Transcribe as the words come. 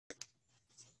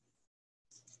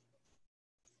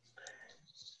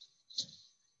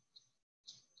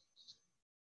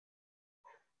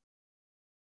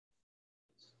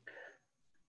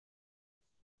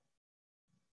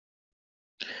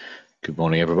Good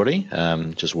morning, everybody.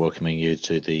 Just welcoming you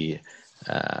to the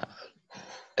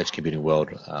Edge Computing World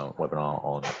webinar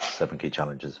on 7 key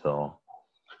challenges for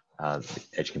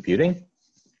edge computing.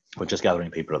 We're just gathering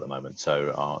people at the moment,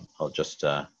 so I'll just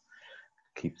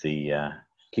keep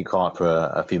quiet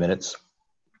for a few minutes.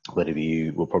 But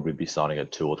you will probably be starting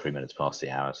at 2 or 3 minutes past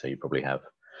the hour, so you probably have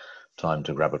time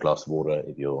to grab a glass of water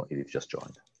if you've just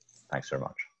joined. Thanks very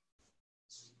much.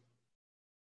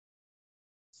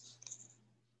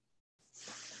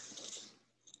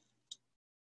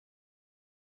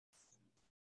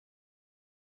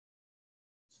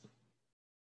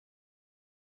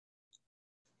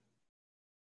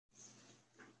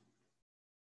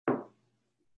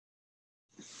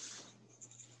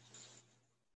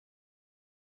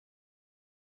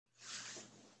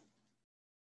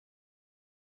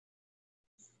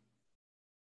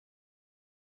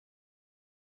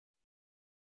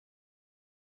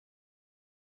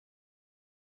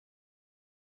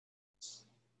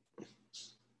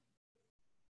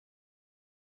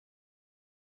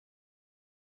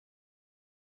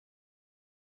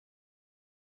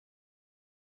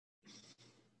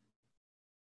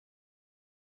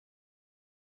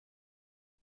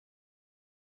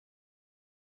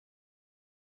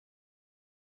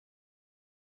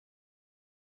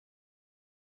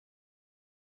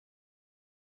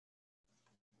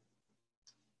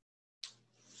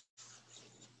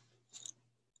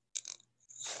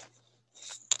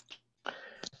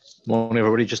 Morning,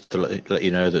 everybody. Just to let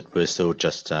you know that we're still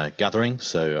just gathering,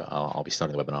 so I'll be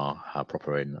starting the webinar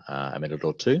proper in a minute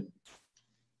or two.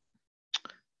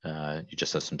 You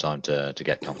just have some time to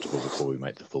get comfortable before we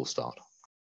make the full start.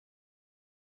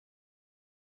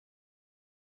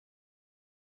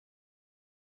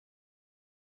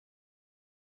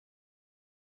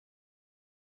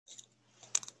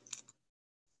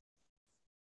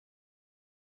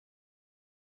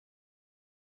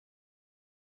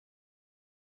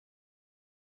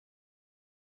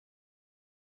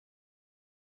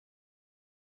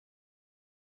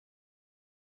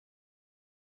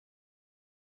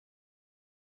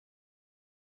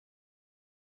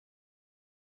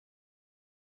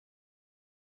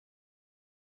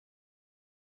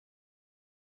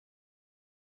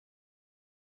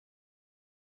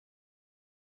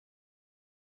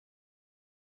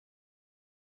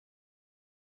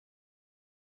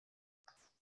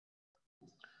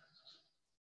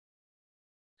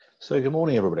 So good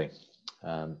morning, everybody.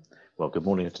 Well, good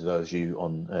morning to those of you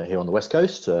here on the West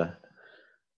Coast.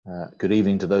 Good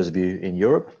evening to those of you in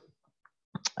Europe.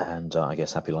 And I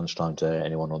guess happy lunchtime to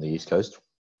anyone on the East Coast.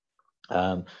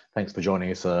 Thanks for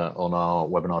joining us on our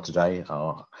webinar today.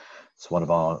 It's one of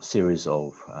our series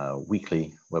of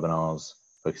weekly webinars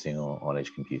focusing on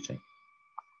edge computing.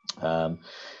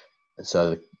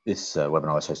 So this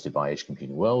webinar is hosted by Edge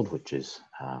Computing World, which is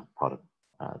part of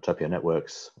Topio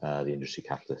Networks, the industry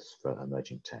catalyst for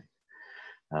emerging tech.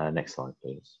 Next slide,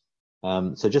 please.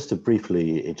 So just to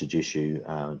briefly introduce you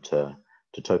to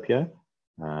Topio.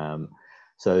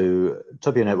 So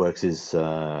Topio Networks is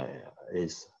an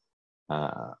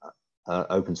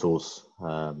open source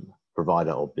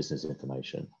provider of business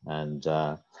information, and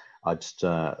I just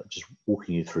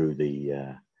walking you through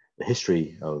the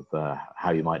history of how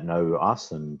you might know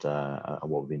us and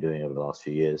what we've been doing over the last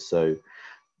few years. So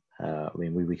I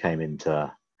mean, we came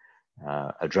into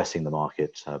addressing the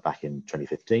market back in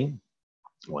 2015,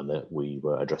 when we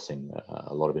were addressing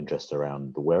a lot of interest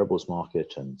around the wearables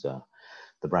market, and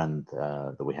the brand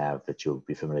that we have that you'll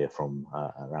be familiar from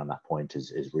around that point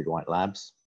is Read White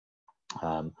Labs.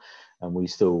 And we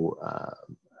still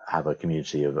have a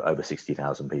community of over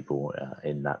 60,000 people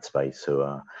in that space who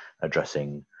are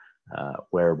addressing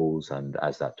wearables, and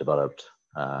as that developed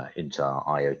into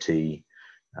IoT,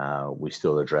 we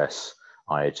still address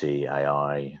IoT,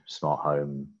 AI, smart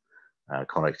home,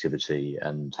 connectivity,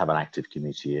 and have an active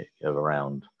community of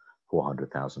around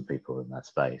 400,000 people in that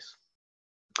space.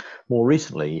 More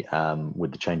recently,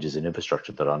 with the changes in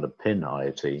infrastructure that underpin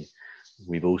IoT,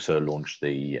 we've also launched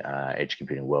the Edge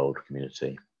Computing World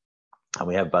community, and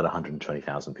we have about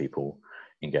 120,000 people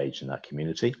engaged in that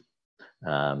community.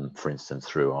 For instance,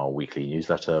 through our weekly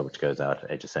newsletter, which goes out,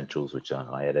 Edge Essentials, which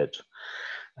I edit.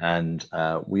 And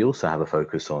we also have a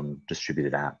focus on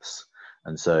distributed apps.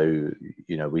 And so,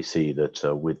 you know, we see that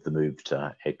with the move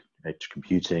to edge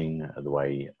computing, the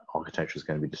way architecture is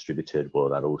going to be distributed, well,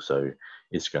 that also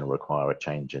is going to require a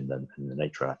change in the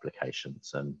nature of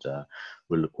applications. And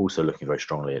we're also looking very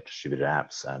strongly at distributed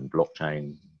apps and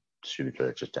blockchain,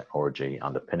 distributed technology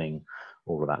underpinning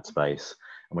all of that space.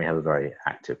 And we have a very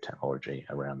active technology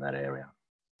around that area.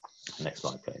 Next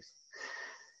slide, please.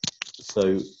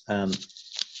 So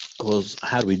was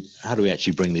how do we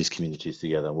actually bring these communities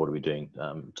together, and what are we doing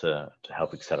to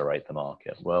help accelerate the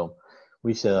market? Well,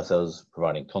 we see ourselves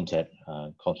providing content,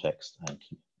 context,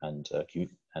 and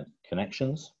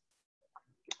connections.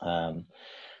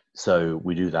 So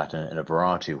we do that in a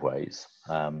variety of ways,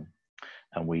 and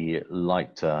we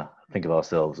like to think of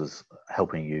ourselves as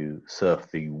helping you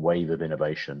surf the wave of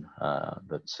innovation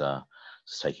that's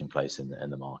taking place in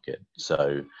the market.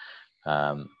 So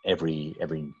every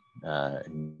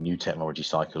new technology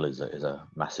cycle is a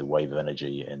massive wave of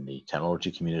energy in the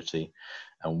technology community,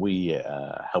 and we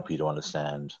help you to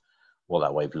understand what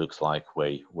that wave looks like, where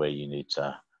you need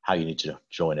to, how you need to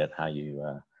join it, how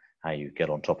you get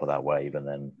on top of that wave, and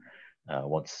then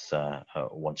once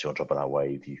you're on top of that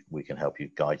wave, we can help you,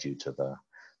 guide you to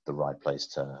the right place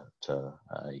to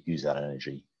use that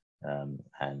energy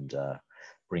and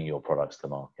bring your products to the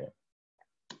market.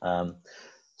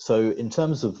 So in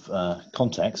terms of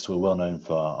context, we're well known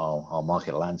for our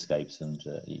market landscapes, and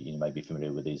you may be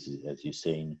familiar with these as you've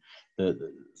seen.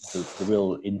 The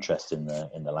real interest in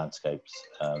the landscapes,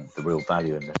 the real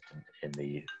value in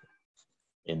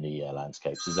the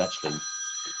landscapes is actually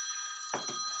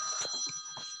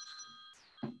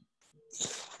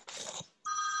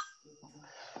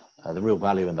the real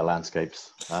value in the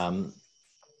landscapes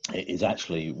is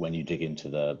actually when you dig into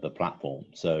the platform.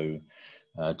 So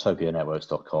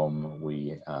TopioNetworks.com,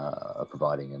 we are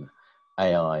providing an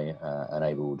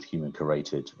AI-enabled,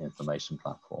 human-curated information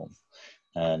platform.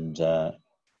 And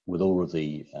with all of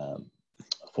the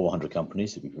 400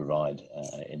 companies that we provide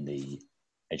in the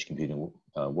edge computing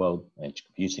edge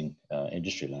computing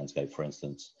industry landscape, for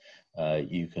instance,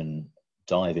 you can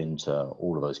dive into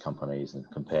all of those companies and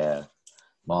compare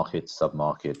markets,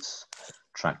 sub-markets,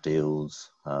 track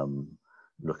deals,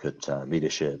 look at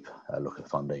leadership, look at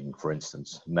funding, for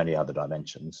instance, many other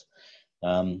dimensions.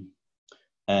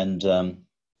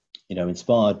 You know,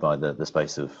 inspired by the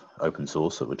space of open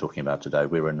source that we're talking about today,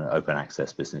 we're an open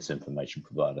access business information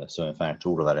provider. So in fact,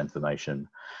 all of that information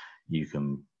you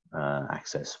can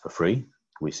access for free.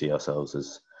 We see ourselves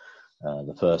as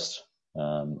the first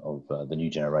of the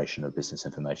new generation of business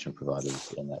information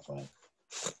providers in that way.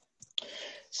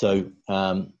 So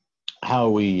how are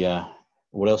we,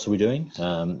 what else are we doing?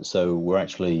 So we're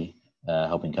actually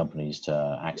helping companies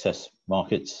to access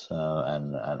markets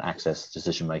and access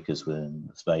decision makers within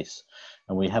the space.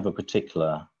 And we have a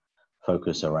particular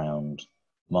focus around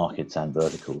markets and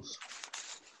verticals.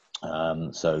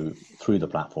 So through the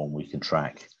platform, we can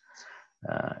track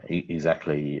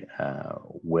exactly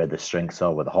where the strengths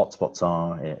are, where the hotspots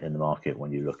are in the market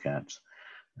when you look at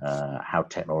how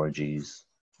technologies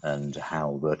and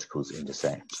how verticals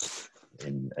intersect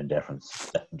in different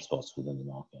spots within the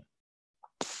market.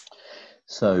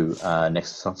 So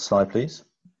next slide, please.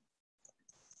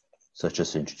 So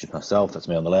just to introduce myself, that's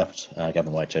me on the left,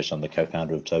 Gavin Whitechurch. I'm the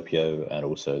co-founder of Topio and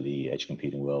also the Edge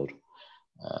Computing World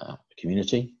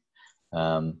community.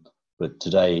 But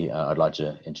today I'd like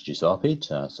to introduce Arpit.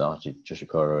 So Arpit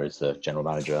Joshikura is the General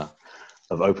Manager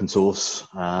of Open Source,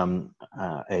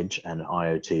 Edge and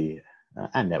IoT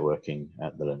and Networking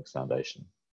at the Linux Foundation.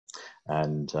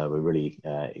 And we're really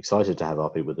excited to have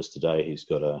Arpit with us today. He's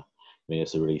got a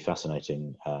really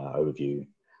fascinating overview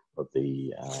of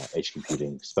the edge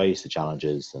computing space, the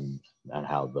challenges, and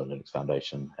how the Linux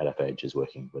Foundation, LF-Edge, is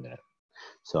working within it.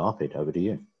 So Arpit, over to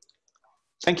you.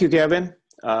 Thank you, Gavin,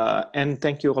 and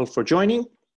thank you all for joining.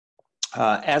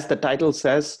 As the title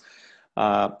says,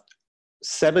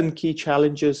 7 key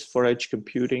challenges for edge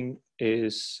computing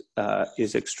is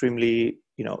extremely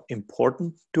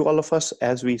important to all of us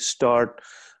as we start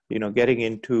getting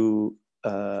into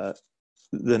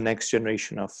the next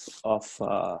generation of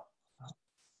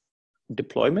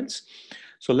deployments.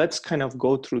 So let's kind of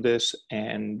go through this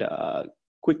and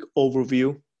quick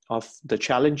overview of the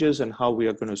challenges and how we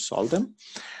are going to solve them.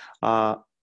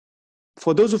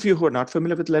 For those of you who are not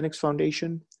familiar with Linux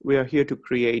Foundation, we are here to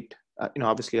create,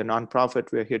 obviously a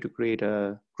nonprofit. We are here to create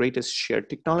a greatest shared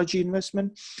technology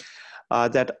investment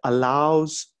that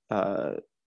allows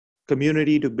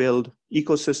community to build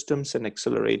ecosystems and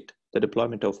accelerate the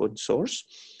deployment of open source.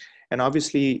 And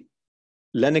obviously,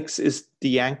 Linux is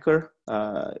the anchor,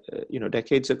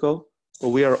 decades ago, but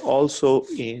we are also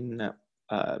in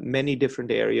many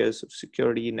different areas of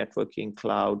security, networking,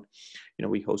 cloud.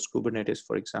 We host Kubernetes,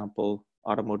 for example,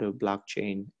 automotive,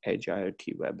 blockchain, edge,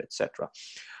 IoT, web, etc.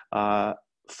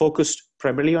 Focused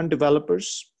primarily on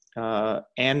developers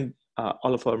and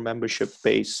all of our membership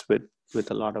base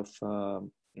with a lot of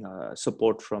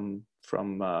support from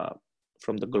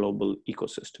the global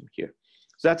ecosystem here.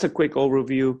 So that's a quick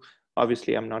overview.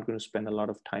 Obviously, I'm not going to spend a lot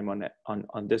of time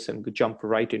on this and jump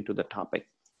right into the topic.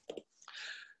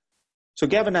 So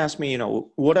Gavin asked me,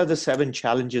 what are the 7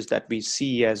 challenges that we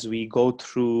see as we go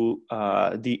through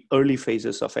the early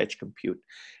phases of edge compute?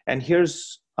 And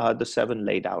here's the 7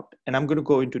 laid out. And I'm going to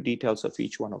go into details of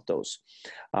each one of those,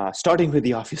 starting with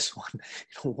the obvious one.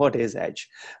 What is edge?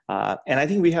 And I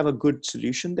think we have a good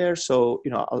solution there. So,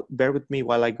 bear with me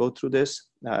while I go through this.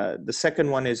 The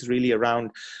second one is really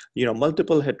around,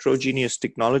 multiple heterogeneous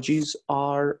technologies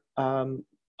are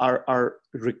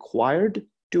required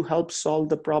to help solve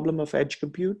the problem of edge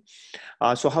compute.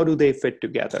 So how do they fit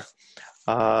together?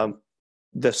 The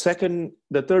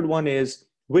third one is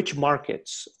which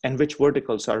markets and which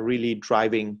verticals are really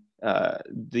driving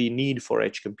the need for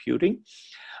edge computing.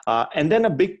 And then a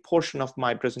big portion of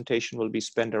my presentation will be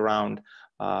spent around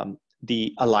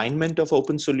the alignment of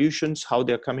open solutions, how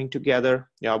they're coming together.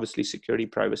 Obviously, security,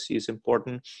 privacy is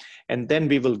important. And then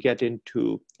we will get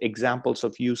into examples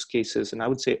of use cases, and I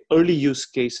would say early use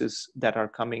cases that are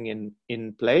coming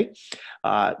in play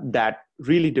that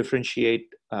really differentiate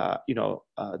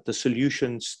the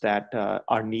solutions that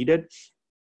are needed,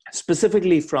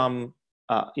 specifically from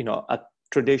a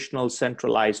traditional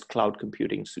centralized cloud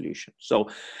computing solution. So,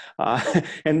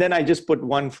 and then I just put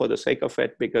one for the sake of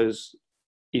it, because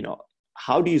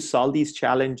how do you solve these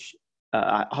challenges?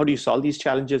 How do you solve these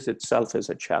challenges itself is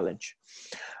a challenge.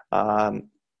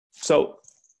 So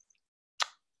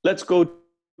let's go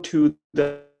to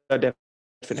the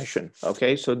definition.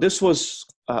 Okay, so this was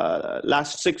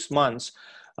last 6 months.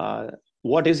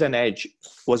 What is an edge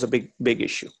was a big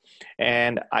issue.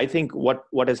 And I think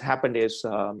what has happened is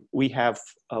we have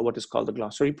what is called the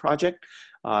Glossary project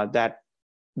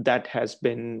that has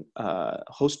been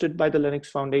hosted by the Linux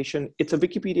Foundation. It's a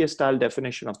Wikipedia-style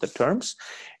definition of the terms.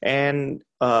 And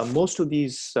most of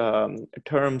these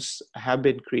terms have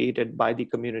been created by the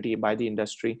community, by the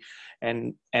industry.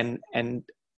 And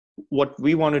what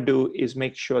we want to do is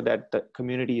make sure that the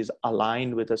community is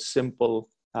aligned with a simple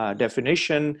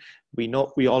definition. We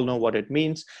all know what it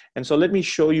means. And so let me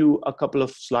show you a couple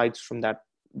of slides from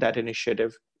that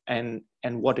initiative and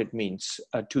what it means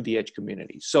to the edge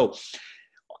community. So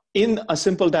in a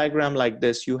simple diagram like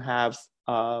this, you have,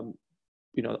 on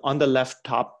the left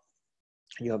top,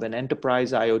 you have an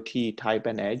enterprise IoT type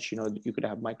and edge. You could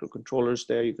have microcontrollers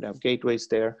there, you could have gateways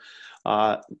there.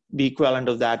 The equivalent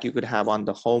of that you could have on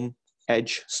the home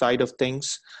edge side of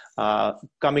things,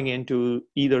 coming into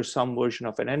either some version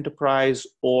of an enterprise,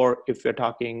 or if you're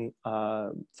talking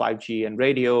 5G and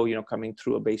radio, coming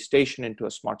through a base station into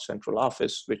a smart central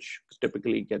office, which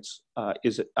typically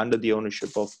is under the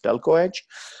ownership of Telco Edge.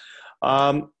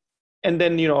 And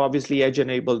then, obviously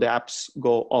edge-enabled apps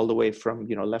go all the way from,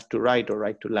 left to right or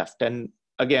right to left. And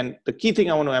again, the key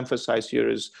thing I want to emphasize here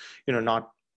is,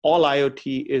 not all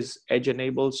IoT is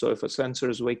edge-enabled. So if a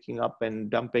sensor is waking up and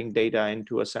dumping data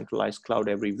into a centralized cloud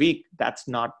every week, that's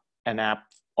not an app,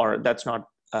 or that's not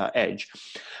edge.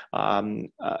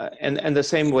 And the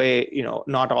same way,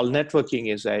 not all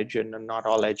networking is edge, and not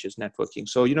all edge is networking.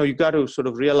 So, you got to sort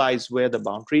of realize where the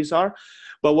boundaries are.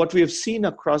 But what we have seen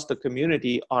across the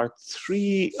community are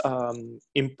 3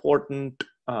 important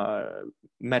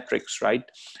metrics, right?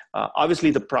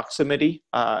 Obviously the proximity,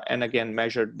 and again,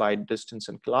 measured by distance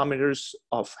and kilometers,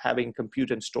 of having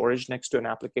compute and storage next to an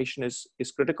application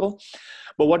is critical.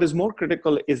 But what is more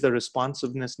critical is the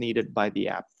responsiveness needed by the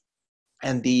app.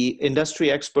 And the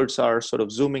industry experts are sort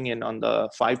of zooming in on the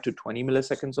 5 to 20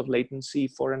 milliseconds of latency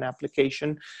for an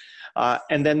application.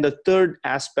 And then the third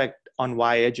aspect on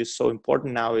why edge is so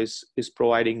important now is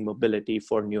providing mobility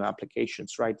for new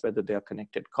applications, right? Whether they're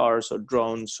connected cars or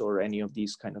drones or any of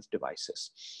these kind of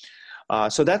devices.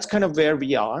 So that's kind of where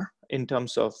we are in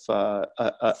terms of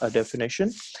a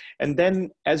definition. And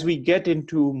then as we get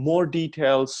into more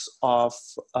details of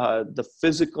the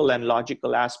physical and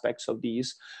logical aspects of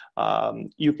these,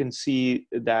 you can see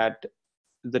that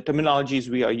the terminologies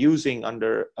we are using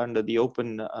under the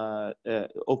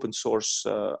open source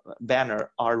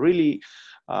banner are really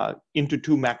into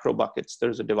 2 macro buckets.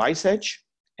 There's a device edge,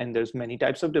 and there's many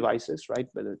types of devices, right?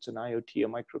 Whether it's an IoT, a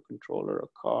microcontroller, a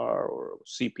car, or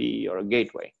a CPE, or a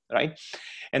gateway, right?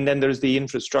 And then there's the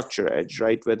infrastructure edge,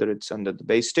 right? Whether it's under the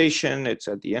base station, it's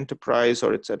at the enterprise,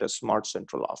 or it's at a smart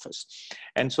central office.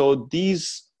 And so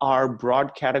these are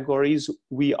broad categories.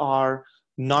 We are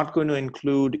not going to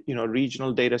include,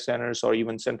 regional data centers or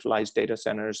even centralized data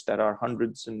centers that are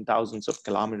hundreds and thousands of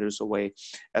kilometers away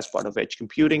as part of edge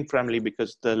computing, primarily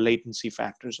because the latency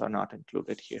factors are not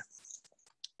included here.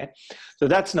 Okay. So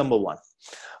that's number 1.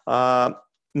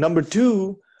 Number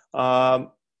 2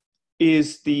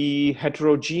 is the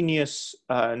heterogeneous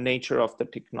nature of the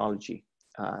technology,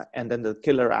 and then the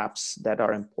killer apps that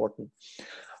are important.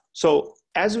 So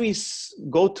as we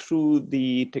go through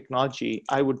the technology,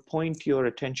 I would point your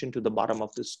attention to the bottom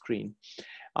of the screen.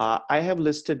 I have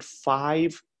listed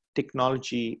 5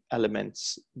 technology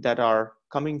elements that are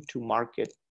coming to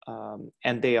market,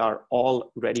 and they are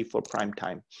all ready for prime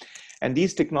time. And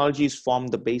these technologies form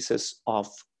the basis of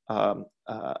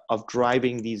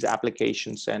driving these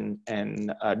applications and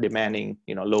demanding,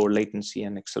 lower latency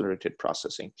and accelerated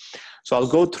processing. So I'll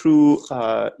go through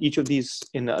each of these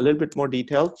in a little bit more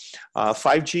detail.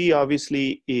 5G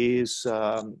obviously is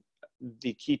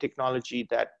the key technology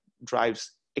that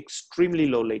drives extremely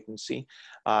low latency.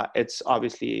 It's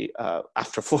obviously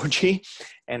after 4G,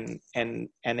 and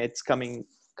it's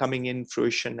coming in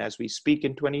fruition as we speak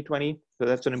in 2020. So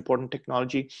that's an important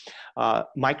technology.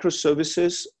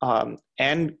 Microservices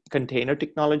and container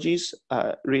technologies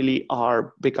really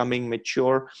are becoming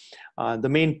mature. The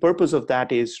main purpose of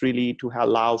that is really to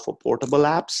allow for portable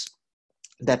apps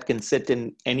that can sit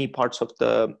in any parts of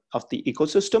the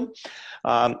ecosystem.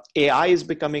 AI is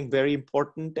becoming very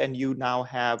important, and you now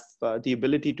have the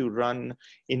ability to run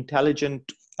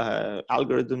intelligent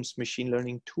algorithms, machine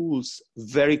learning tools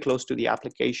very close to the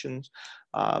applications,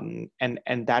 and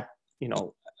that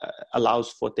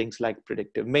allows for things like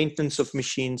predictive maintenance of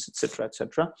machines, et cetera, et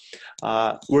cetera.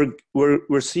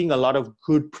 We're seeing a lot of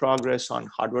good progress on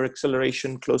hardware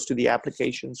acceleration close to the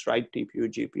applications, right? TPU,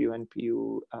 GPU,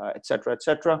 NPU, et cetera, et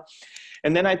cetera.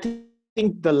 And then I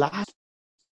think the last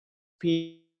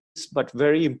piece, but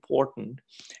very important,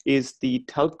 is the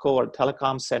telco or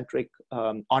telecom-centric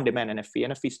on-demand NFV.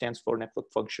 NFV stands for network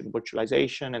function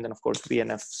virtualization, and then of course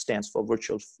VNF stands for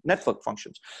virtual network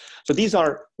functions. So these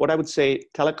are what I would say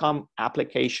telecom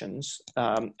applications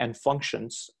and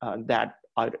functions that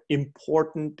are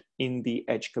important in the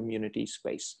edge community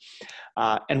space.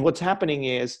 And what's happening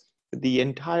is the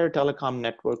entire telecom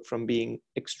network, from being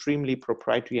extremely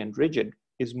proprietary and rigid,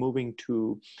 is moving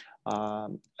to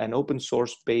an open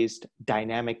source based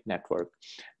dynamic network,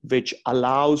 which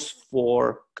allows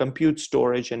for compute,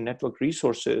 storage, and network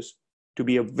resources to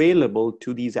be available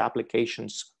to these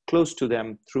applications close to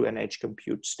them through an edge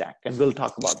compute stack. And we'll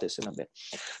talk about this in a bit.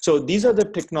 So these are the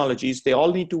technologies. They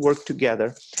all need to work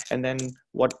together. And then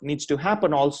what needs to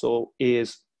happen also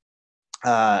is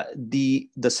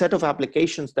the set of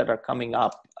applications that are coming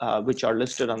up, which are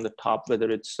listed on the top,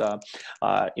 whether it's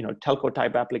telco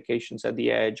type applications at the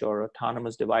edge, or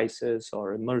autonomous devices,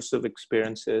 or immersive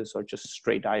experiences, or just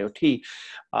straight IoT,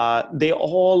 they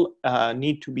all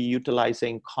need to be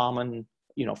utilizing common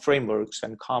frameworks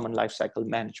and common lifecycle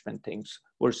management things,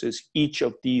 versus each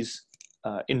of these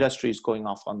industries going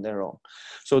off on their own.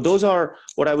 So those are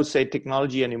what I would say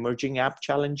technology and emerging app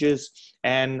challenges.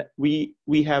 And we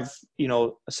have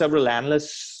several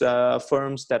analysts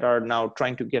firms that are now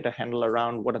trying to get a handle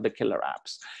around what are the killer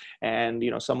apps. And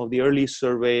some of the early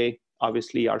survey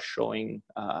obviously are showing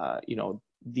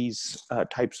these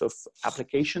types of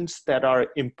applications that are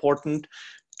important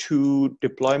to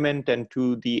deployment and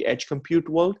to the edge compute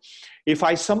world. If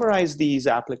I summarize these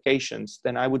applications,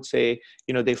 then I would say,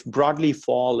 they broadly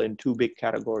fall in 2 big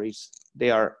categories. They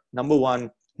are, number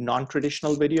one,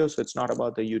 non-traditional video. So it's not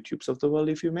about the YouTubes of the world,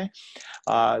 if you may.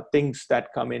 Things that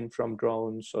come in from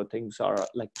drones, or things are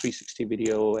like 360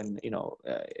 video and,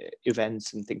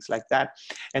 events and things like that.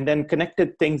 And then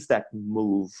connected things that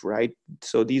move, right?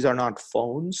 So these are not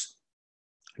phones,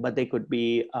 but they could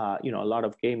be, a lot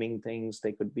of gaming things.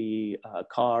 They could be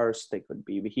cars. They could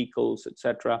be vehicles,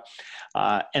 etc.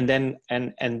 And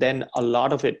then a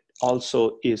lot of it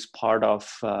also is part of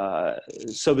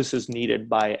services needed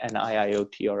by an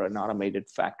IIoT or an automated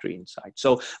factory inside.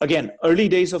 So again, early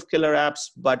days of killer apps,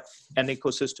 but an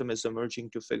ecosystem is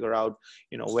emerging to figure out,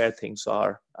 where things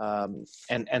are.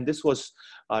 And this was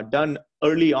done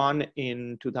early on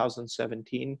in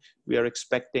 2017. We are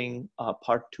expecting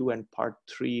part 2 and part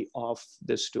 3 of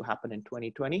this to happen in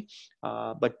 2020.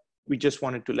 But we just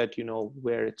wanted to let you know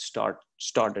where it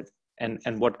started.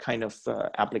 And what kind of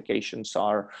applications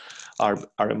are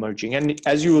emerging. And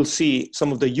as you will see,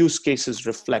 some of the use cases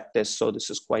reflect this. So this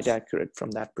is quite accurate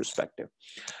from that perspective.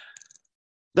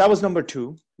 That was number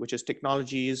 2, which is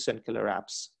technologies and killer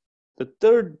apps. The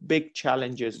third big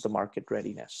challenge is the market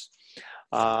readiness.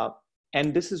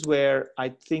 And this is where I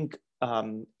think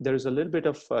there's a little bit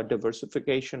of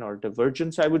diversification or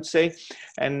divergence, I would say.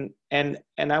 And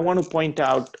I want to point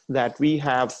out that we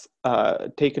have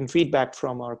taken feedback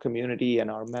from our community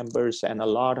and our members and a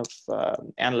lot of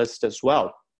analysts as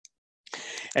well.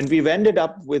 And we've ended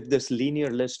up with this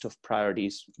linear list of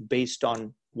priorities based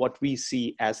on what we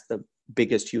see as the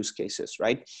biggest use cases,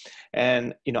 right?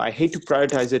 And I hate to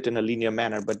prioritize it in a linear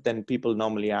manner, but then people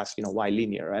normally ask, why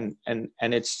linear? And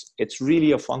it's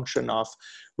really a function of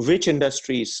which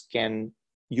industries can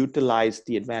utilize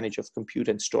the advantage of compute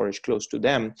and storage close to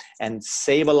them and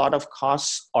save a lot of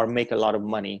costs or make a lot of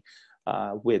money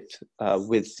with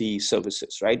the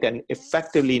services, right? And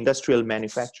effectively, industrial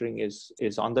manufacturing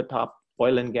is on the top.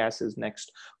 Oil and gas is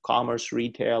next. Commerce,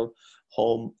 retail,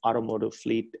 home, automotive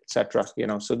fleet, etc.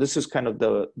 So this is kind of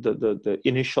the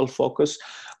initial focus.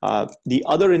 The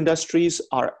other industries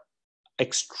are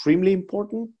extremely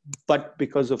important, but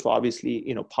because of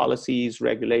obviously policies,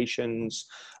 regulations,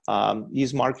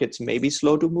 these markets may be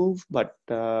slow to move, but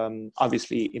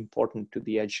obviously important to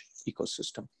the edge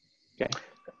ecosystem. Okay.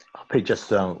 I'll pick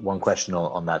just one question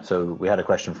on that. So we had a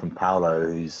question from Paolo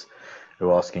who's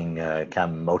asking,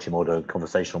 can multimodal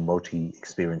conversational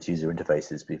multi-experience user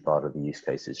interfaces be part of the use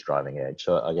cases driving edge?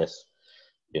 So I guess,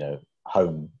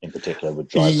 home in particular would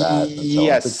drive that. And so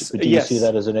yes. But do you see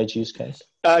that as an edge use case?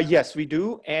 Yes, we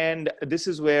do. And this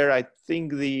is where I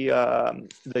think the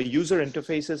user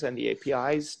interfaces and the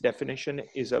APIs definition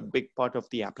is a big part of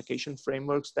the application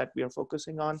frameworks that we are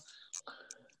focusing on.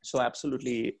 So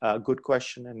absolutely good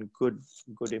question and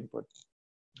good input.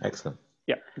 Excellent.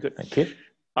 Yeah, good. Thank you.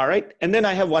 All right. And then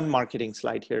I have one marketing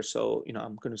slide here. So,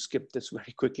 I'm going to skip this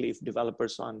very quickly. If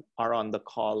developers are on the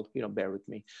call, bear with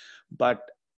me. But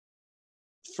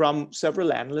from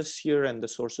several analysts here and the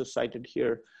sources cited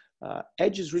here,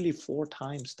 Edge is really 4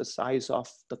 times the size of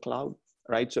the cloud,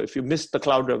 right? So if you missed the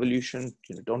cloud revolution,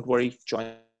 don't worry,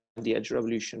 join the Edge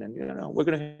revolution. And, we're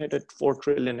going to hit a 4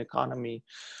 trillion economy,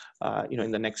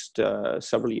 in the next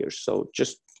several years. So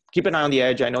just keep an eye on the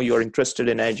Edge. I know you're interested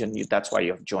in Edge and that's why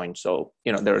you've joined. So,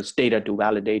 there's data to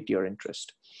validate your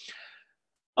interest.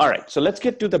 All right, so let's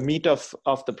get to the meat of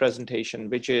the presentation,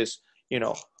 which is,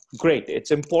 great. It's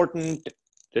important.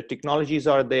 The technologies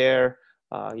are there.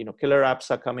 Killer apps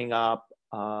are coming up,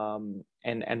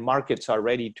 and markets are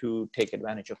ready to take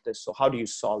advantage of this. So how do you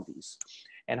solve these?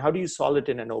 And how do you solve it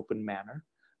in an open manner?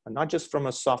 Not just from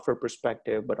a software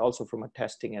perspective, but also from a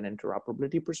testing and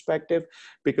interoperability perspective,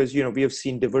 because, we have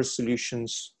seen diverse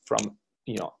solutions from,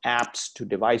 apps to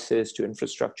devices to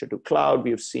infrastructure to cloud.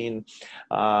 We've seen,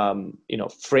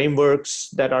 frameworks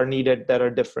that are needed that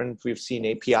are different. We've seen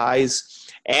APIs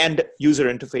and user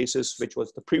interfaces, which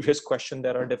was the previous question,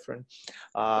 that are different.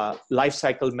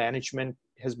 Lifecycle management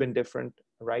has been different,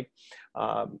 right?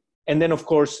 And then, of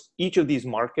course, each of these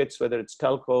markets, whether it's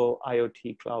telco,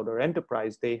 IoT, cloud, or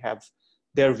enterprise, they have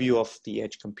their view of the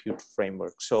edge compute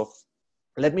framework. So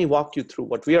let me walk you through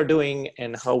what we are doing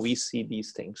and how we see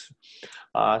these things.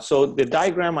 So the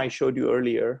diagram I showed you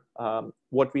earlier,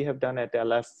 what we have done at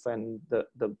LF and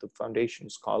the foundation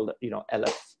is called,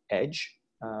 LF Edge.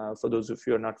 For those of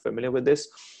you who are not familiar with this,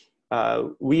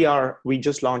 we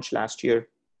just launched last year.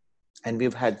 And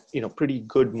we've had, pretty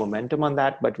good momentum on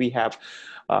that, but we have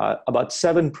about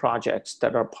 7 projects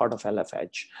that are part of LF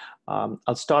Edge.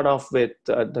 I'll start off with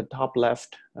the top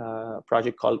left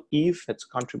project called Eve. It's a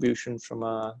contribution from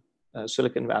a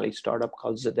Silicon Valley startup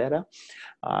called Zedeta.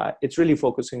 It's really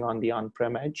focusing on the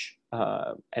on-prem edge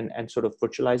and sort of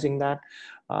virtualizing that.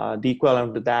 The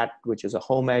equivalent to that, which is a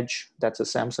home edge, that's a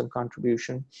Samsung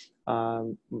contribution.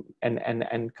 And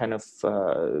kind of,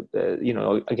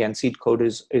 again, seed code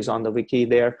is on the wiki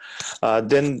there.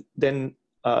 Then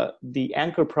the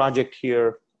anchor project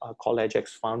here called EdgeX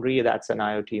Foundry, that's an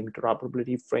IoT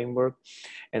interoperability framework.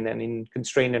 And then in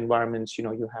constrained environments,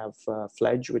 you have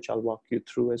Fledge, which I'll walk you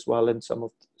through as well in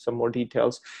some more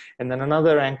details. And then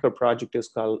another anchor project is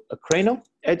called Akraino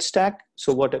Edge Stack.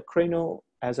 So what Akraino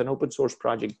as an open source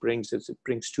project brings is it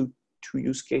brings two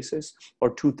use cases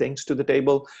or 2 things to the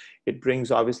table. It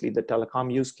brings obviously the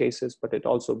telecom use cases, but it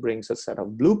also brings a set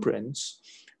of blueprints,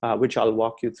 which I'll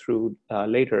walk you through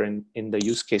later in the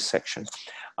use case section.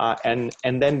 And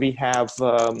then we have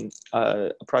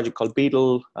a project called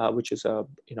Baetyl, which is a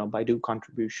Baidu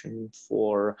contribution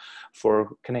for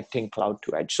connecting cloud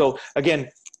to edge. So again,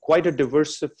 quite a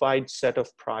diversified set of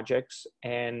projects,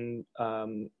 and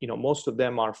most of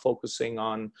them are focusing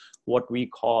on what we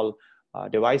call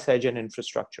device edge and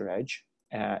infrastructure edge.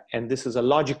 And this is a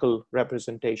logical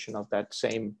representation of that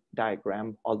same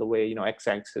diagram all the way.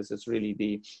 X-axis is really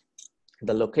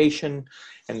the location,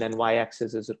 and then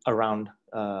Y-axis is around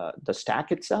the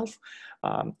stack itself.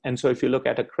 And so if you look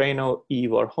at Akraino,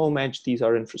 Eve, or Home Edge, these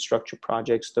are infrastructure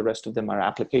projects. The rest of them are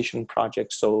application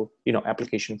projects. So,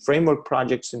 application framework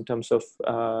projects in terms of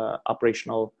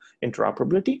operational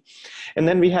interoperability. And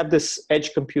then we have this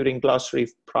edge computing glossary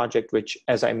project, which,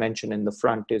 as I mentioned in the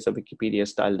front, is a Wikipedia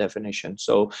style definition.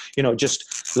 So,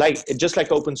 just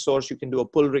like open source, you can do a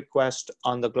pull request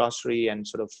on the glossary and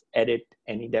sort of edit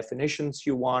any definitions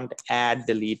you want, add,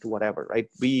 delete, whatever, right?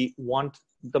 We want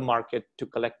the market to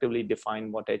collectively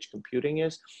define what edge computing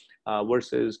is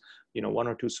versus, one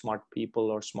or two smart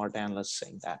people or smart analysts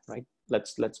saying that, right?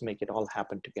 Let's make it all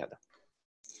happen together.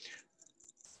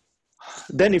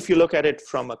 Then if you look at it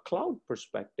from a cloud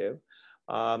perspective,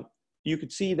 you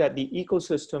could see that the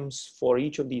ecosystems for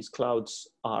each of these clouds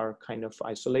are kind of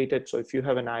isolated. So if you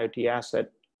have an IoT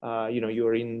asset,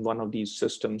 you're in one of these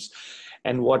systems,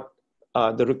 and what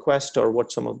the request or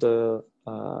what some of the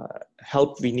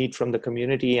help we need from the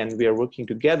community, and we are working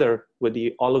together with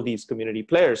all of these community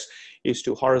players, is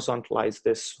to horizontalize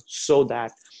this so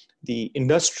that the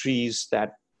industries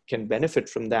that can benefit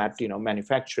from that,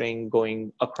 manufacturing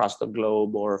going across the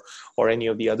globe or any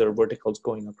of the other verticals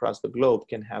going across the globe,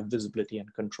 can have visibility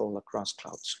and control across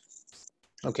clouds.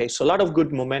 Okay, so a lot of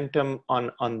good momentum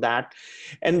on that.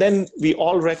 And then we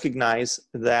all recognize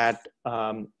that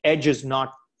Edge is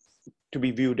not to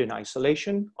be viewed in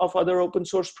isolation of other open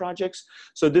source projects.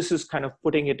 So this is kind of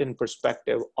putting it in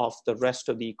perspective of the rest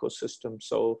of the ecosystem.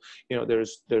 So,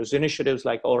 there's initiatives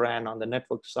like ORAN on the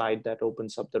network side that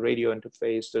opens up the radio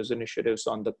interface. There's initiatives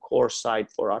on the core side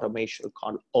for automation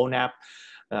called ONAP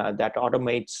that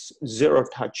automates zero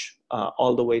touch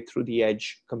all the way through the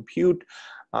edge compute.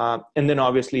 And then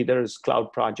obviously there's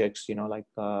cloud projects, like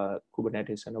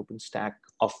Kubernetes and OpenStack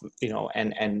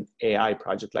and AI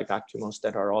projects like Acumos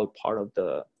that are all part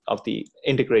of the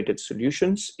integrated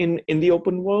solutions in the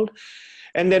open world.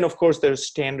 And then of course there's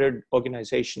standard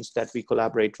organizations that we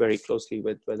collaborate very closely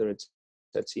with, whether it's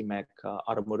at CMEC,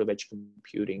 Automotive Edge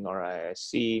Computing, or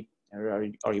IISc,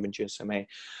 or even GSMA,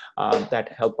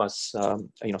 that help us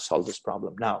solve this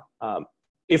problem. Now,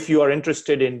 if you are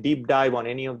interested in deep dive on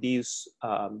any of these,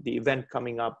 the event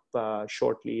coming up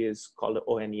shortly is called the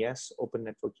ONES, Open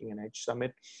Networking and Edge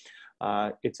Summit.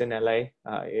 It's in LA.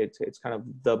 It's kind of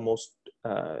the most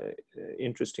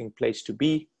interesting place to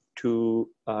be to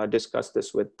discuss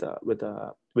this with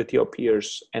your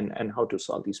peers and how to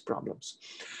solve these problems.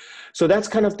 So that's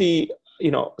kind of the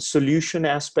solution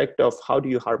aspect of how do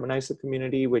you harmonize the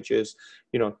community, which is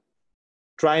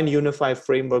try and unify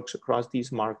frameworks across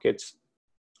these markets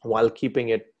while keeping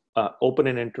it open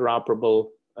and interoperable,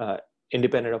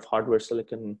 independent of hardware,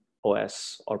 silicon,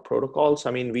 OS, or protocols.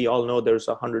 I mean, we all know there's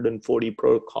 140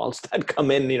 protocols that come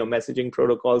in, messaging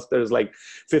protocols. There's like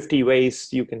 50 ways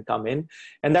you can come in,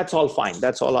 and that's all fine.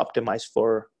 That's all optimized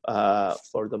for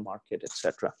the market,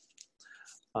 etc.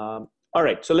 All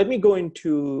right, so let me go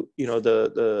into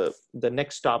the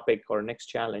next topic or next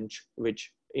challenge,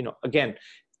 which again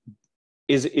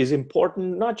is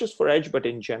important not just for Edge but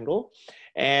in general.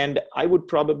 And I would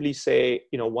probably say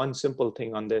one simple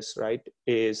thing on this, right,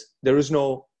 is there is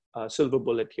no silver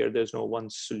bullet here. There's no one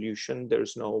solution.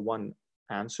 There's no one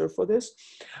answer for this.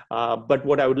 But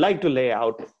what I would like to lay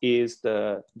out is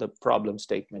the problem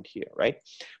statement here, right?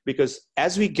 Because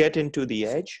as we get into the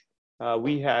Edge,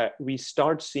 we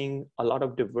start seeing a lot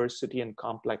of diversity and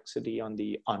complexity on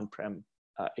the on-prem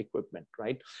equipment,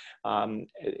 right?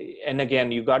 And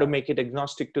again, you got to make it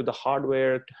agnostic to the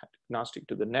hardware, agnostic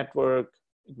to the network,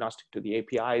 agnostic to the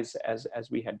APIs, as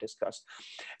we had discussed.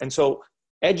 And so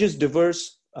Edge is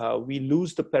diverse. We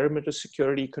lose the perimeter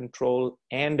security control,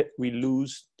 and we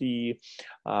lose the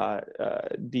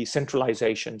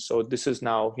centralization. So this is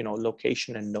now,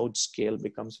 location and node scale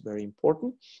becomes very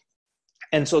important.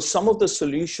 And so some of the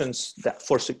solutions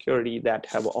for security that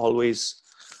have always,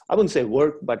 I wouldn't say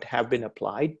worked, but have been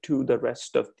applied to the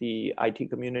rest of the IT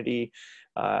community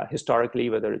historically,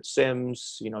 whether it's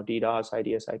SIMs, DDoS,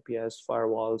 IDS, IPS,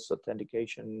 firewalls,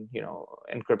 authentication,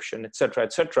 encryption, et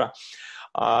cetera,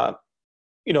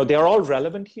 they are all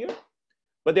relevant here,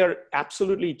 but they're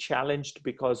absolutely challenged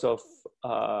because of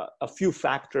a few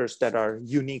factors that are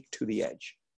unique to the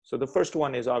Edge. So the first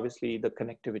one is obviously the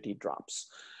connectivity drops.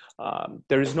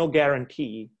 There is no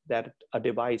guarantee that a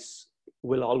device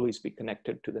will always be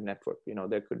connected to the network.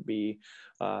 There could be,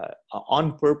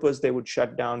 on purpose, they would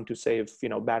shut down to save,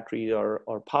 battery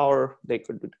or power. They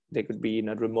could be in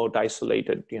a remote,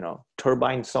 isolated,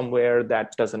 turbine somewhere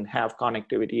that doesn't have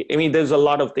connectivity. I mean, there's a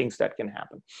lot of things that can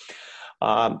happen.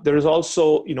 There is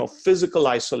also, physical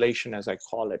isolation, as I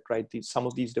call it, right? Some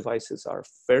of these devices are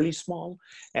fairly small,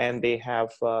 and they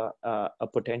have a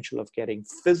potential of getting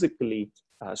physically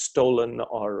stolen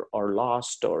or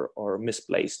lost or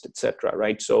misplaced, etc.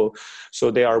 Right? So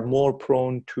they are more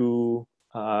prone to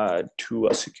a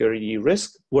security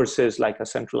risk versus like a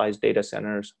centralized data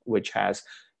centers, which has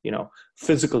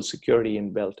physical security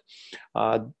inbuilt.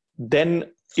 Then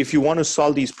if you want to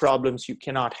solve these problems, you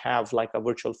cannot have like a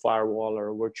virtual firewall or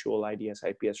a virtual IDS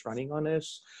IPS running on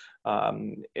this.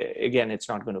 Again, it's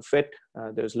not going to fit.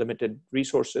 There's limited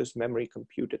resources, memory,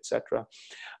 compute, etc.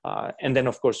 And then,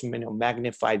 of course,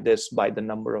 magnify this by the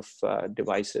number of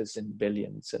devices in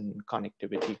billions and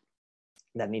connectivity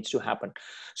that needs to happen.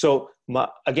 So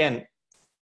again,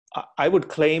 I would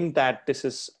claim that this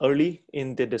is early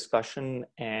in the discussion,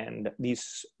 and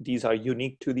these are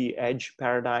unique to the edge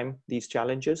paradigm, these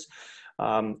challenges.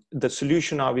 The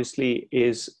solution obviously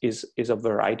is a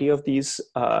variety of these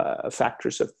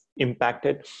factors have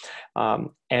impacted.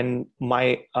 And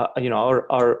my,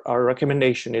 our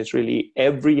recommendation is really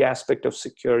every aspect of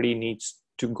security needs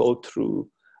to go through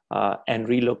and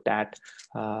relooked at,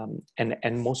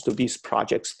 and most of these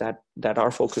projects that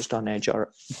are focused on edge are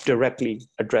directly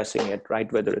addressing it,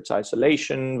 right? Whether it's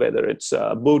isolation, whether it's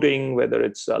booting, whether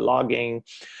it's logging,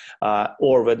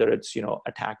 or whether it's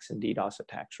attacks and DDoS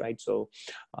attacks, right? So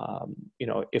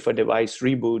if a device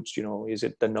reboots, is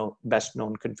it the best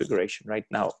known configuration right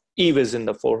now? Eve is in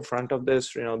the forefront of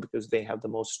this, because they have the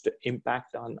most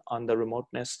impact on the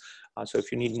remoteness. So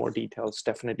if you need more details,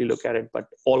 definitely look at it. But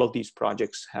all of these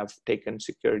projects have taken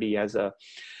security as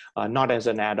not as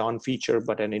an add-on feature,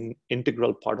 but an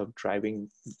integral part of driving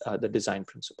the design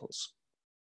principles.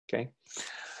 Okay.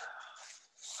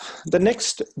 The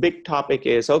next big topic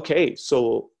is, okay,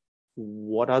 so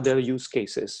what are the use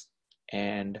cases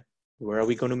and where are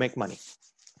we going to make money?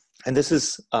 And this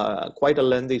is quite a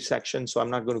lengthy section, so I'm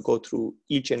not going to go through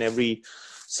each and every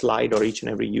slide or each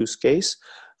and every use case.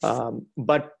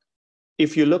 But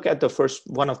if you look at the first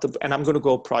one of the, and I'm going to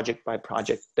go project by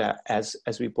project as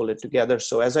we pull it together.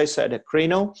 So as I said,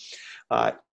 Akraino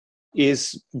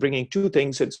is bringing two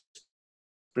things. It's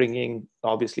bringing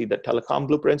obviously the telecom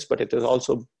blueprints, but it is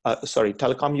also,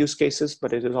 telecom use cases,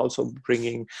 but it is also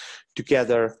bringing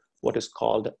together what is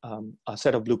called a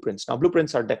set of blueprints. Now,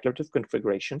 blueprints are declarative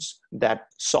configurations that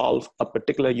solve a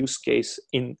particular use case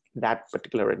in that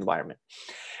particular environment.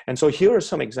 And so here are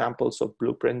some examples of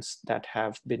blueprints that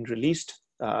have been released.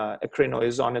 Akraino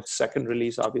is on its second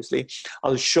release, obviously.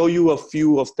 I'll show you a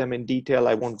few of them in detail.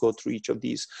 I won't go through each of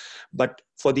these. But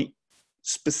for the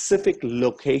specific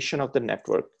location of the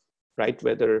network, right,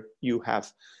 whether you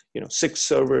have 6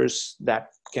 servers that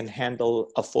can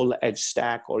handle a full edge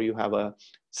stack, or you have a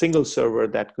single server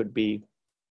that could be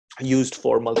used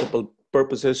for multiple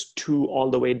purposes, to all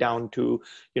the way down to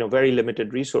very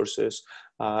limited resources,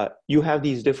 you have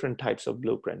these different types of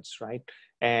blueprints, right?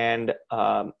 And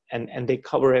they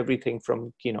cover everything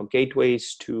from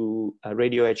gateways to a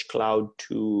radio edge cloud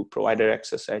to provider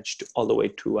access edge to all the way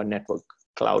to a network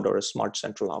cloud or a smart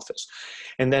central office.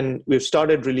 And then we've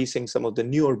started releasing some of the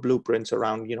newer blueprints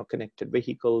around connected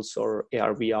vehicles or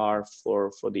AR/VR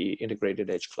for the integrated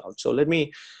edge cloud. So let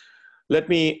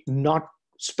me not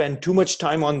spend too much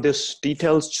time on this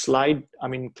detailed slide. I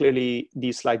mean, clearly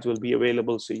these slides will be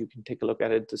available so you can take a look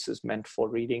at it. This is meant for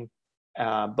reading.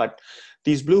 But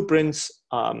these blueprints,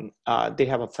 they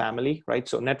have a family, right?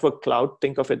 So network cloud,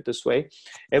 think of it this way.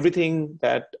 Everything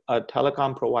that a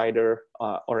telecom provider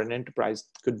or an enterprise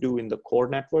could do in the core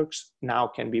networks now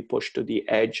can be pushed to the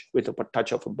edge with a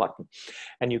touch of a button.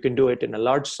 And you can do it in a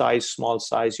large size, small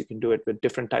size. You can do it with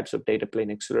different types of data plane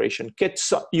acceleration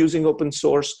kits using open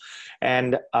source.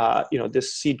 And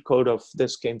this seed code of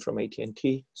this came from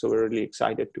AT&T. So we're really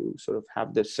excited to sort of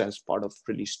have this as part of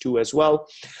release 2 as well.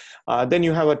 Then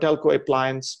you have a telco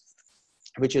appliance,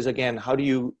 which is, again, how do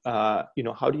you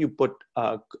put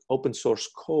open source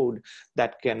code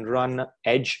that can run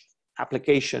edge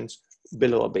applications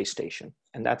below a base station?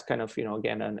 And that's kind of,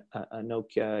 again, a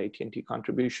Nokia AT&T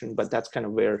contribution, but that's kind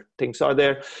of where things are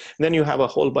there. And then you have a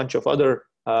whole bunch of other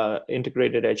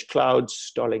integrated edge clouds,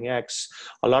 Starling X,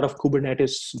 a lot of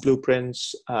Kubernetes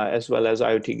blueprints, as well as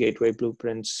IoT gateway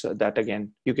blueprints that,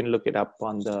 again, you can look it up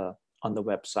on the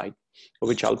website,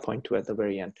 which I'll point to at the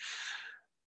very end.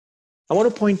 I want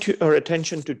to point our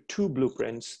attention to 2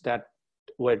 blueprints that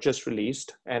were just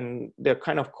released, and they're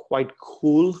kind of quite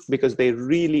cool because they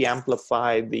really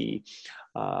amplify the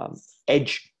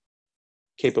edge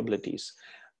capabilities.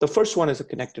 The first one is a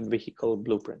connected vehicle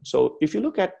blueprint. So if you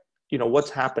look at what's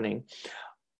happening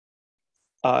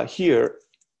here,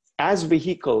 as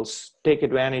vehicles take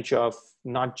advantage of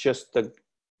not just the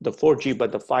 4G,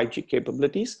 but the 5G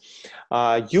capabilities,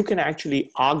 you can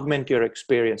actually augment your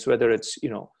experience, whether it's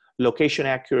location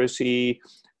accuracy,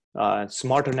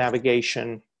 smarter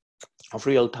navigation of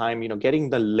real time, getting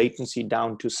the latency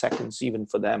down to seconds even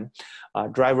for them,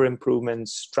 driver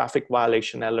improvements, traffic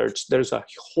violation alerts. There's a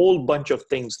whole bunch of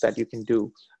things that you can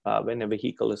do when a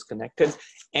vehicle is connected,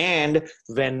 and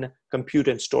when compute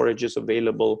and storage is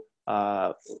available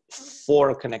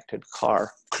for a connected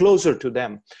car closer to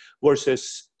them,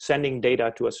 versus sending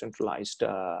data to a centralized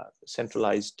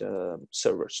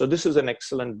server. So this is an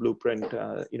excellent blueprint.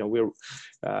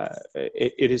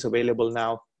 It is available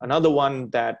now. Another one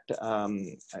that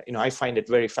I find it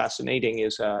very fascinating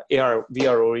is AR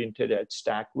VR oriented edge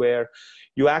stack, where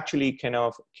you actually kind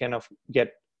of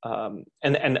get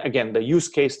and again, the use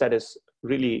case that is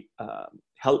really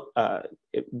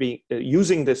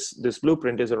using this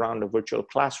blueprint is around a virtual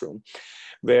classroom,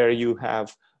 where you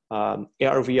have AR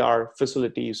VR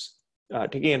facilities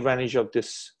taking advantage of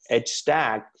this edge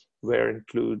stack, where it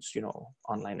includes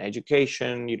online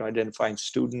education, identifying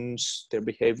students, their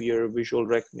behavior, visual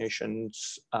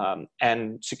recognitions,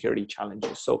 and security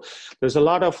challenges. So there's a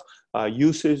lot of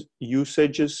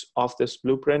usages of this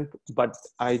blueprint, but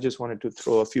I just wanted to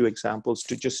throw a few examples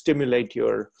to just stimulate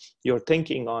your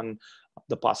thinking on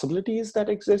the possibilities that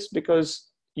exist,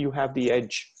 because you have the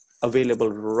edge available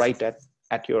right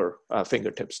at your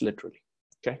fingertips, literally.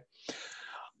 Okay.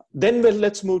 Then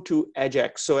let's move to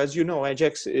EdgeX. So as you know,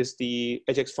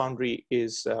 EdgeX Foundry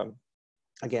is,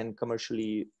 again,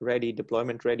 commercially ready,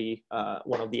 deployment ready,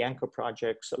 one of the anchor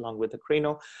projects along with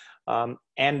Akraino.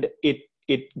 And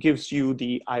it gives you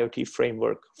the IoT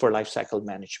framework for lifecycle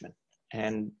management.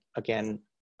 And again,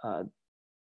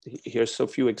 here's a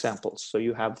few examples. So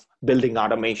you have building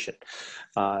automation,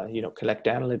 collect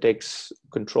analytics,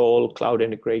 control, cloud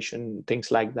integration, things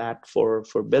like that for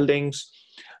buildings.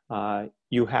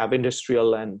 You have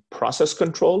industrial and process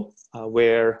control,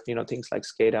 where things like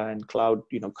SCADA and cloud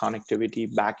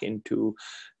connectivity back into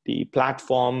the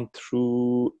platform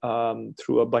through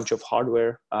a bunch of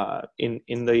hardware in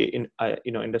the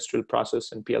industrial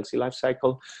process and PLC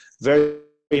lifecycle. Very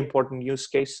important use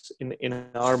case in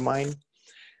our mind.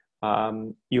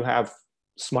 You have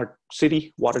smart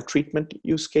city water treatment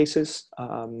use cases.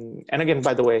 And again,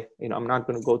 by the way, I'm not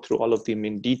going to go through all of them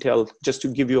in detail, just to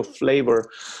give you a flavor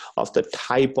of the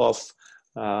type of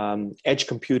edge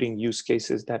computing use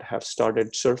cases that have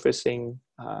started surfacing,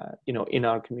 in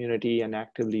our community and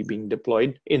actively being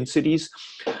deployed in cities.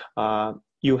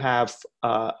 You have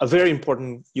a very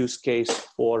important use case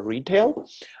for retail,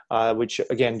 which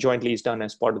again jointly is done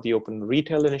as part of the Open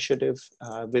Retail Initiative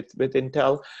with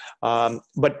Intel.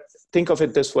 But think of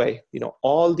it this way: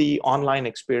 all the online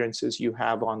experiences you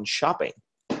have on shopping,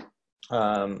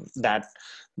 that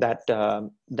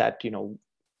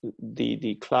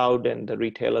the cloud and the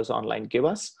retailers online give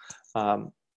us.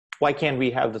 Why can't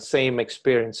we have the same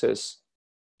experiences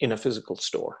in a physical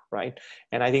store, right?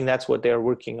 And I think that's what they're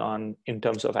working on in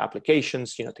terms of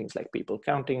applications, things like people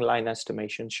counting, line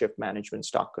estimation, shift management,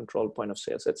 stock control, point of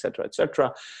sales, et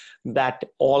cetera, that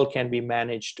all can be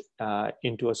managed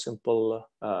into a simple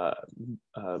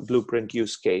blueprint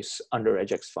use case under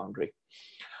EdgeX Foundry.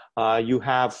 You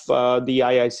have the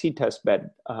IIC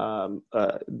testbed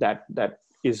that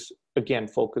is, again,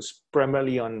 focused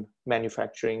primarily on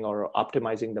manufacturing or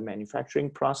optimizing the manufacturing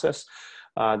process.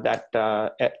 That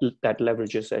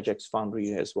leverages EdgeX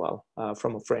Foundry as well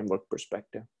from a framework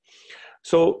perspective.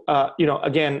 So,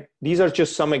 again, these are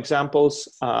just some examples.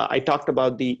 I talked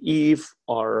about the EVE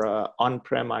or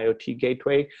on-prem IoT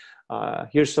gateway.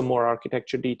 Here's some more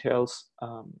architecture details.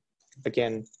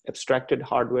 Again, abstracted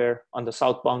hardware on the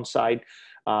southbound side,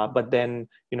 but then,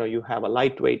 you have a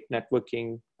lightweight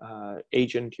networking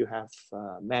agent. You have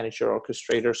manager,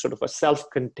 orchestrator, sort of a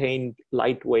self-contained,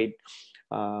 lightweight,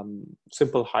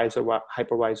 simple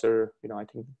hypervisor. I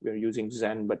think we're using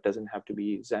Zen, but doesn't have to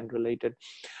be Zen related.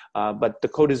 But the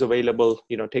code is available.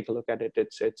 Take a look at it.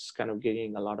 It's kind of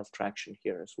gaining a lot of traction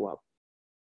here as well.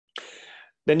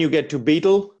 Then you get to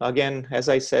Baetyl. Again, as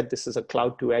I said, this is a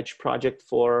cloud to edge project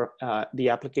for the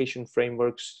application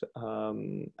frameworks.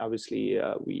 Obviously,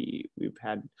 we've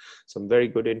had some very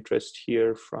good interest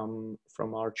here from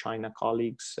our China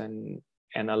colleagues, and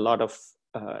a lot of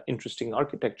interesting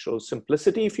architectural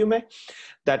simplicity, if you may,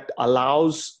 that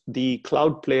allows the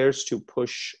cloud players to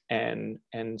push and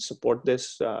support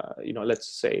this,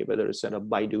 let's say whether it's in a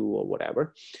Baidu or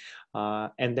whatever.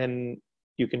 And then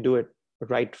you can do it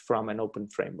right from an open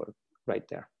framework right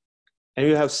there. And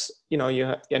you have,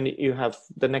 you have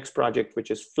the next project, which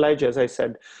is Fledge, as I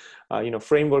said,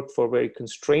 framework for very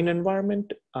constrained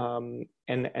environment.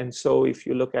 And so if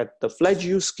you look at the Fledge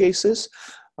use cases,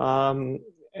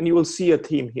 and you will see a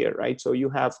theme here, right? So you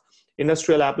have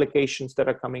industrial applications that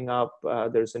are coming up.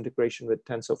 There's integration with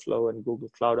TensorFlow and Google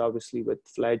Cloud, obviously with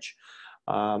Fledge.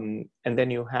 And then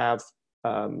you have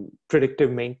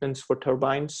predictive maintenance for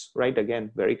turbines, right?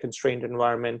 Again, very constrained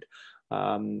environment.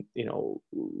 You know,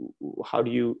 how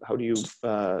do you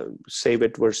save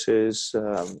it versus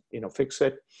you know, fix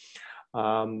it?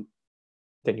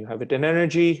 Then you have it in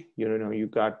energy. You know, you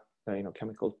got you know,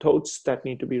 chemical totes that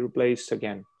need to be replaced.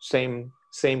 Again, same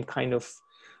kind of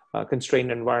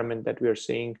constrained environment that we are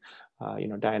seeing. You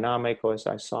know, dynamic, or as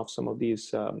I saw some of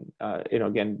these, you know,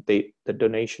 again, the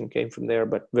donation came from there,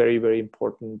 but very, very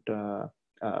important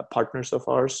partners of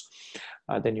ours.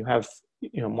 Then you have,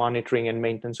 you know, monitoring and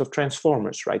maintenance of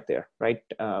transformers right there, right?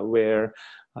 Where,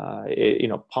 you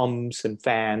know, pumps and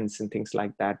fans and things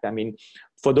like that. I mean,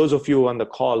 for those of you on the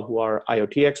call who are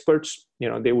IoT experts, you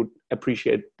know, they would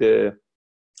appreciate the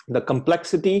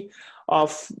complexity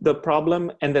of the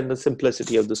problem and then the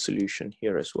simplicity of the solution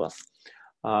here as well.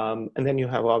 And then you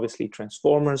have obviously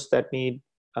transformers that need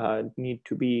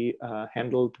to be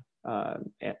handled,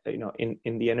 you know,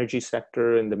 in the energy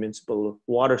sector, in the municipal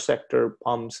water sector,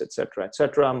 pumps, et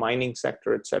cetera, mining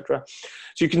sector, et cetera.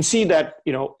 So you can see that,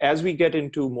 you know, as we get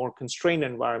into more constrained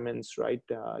environments, right,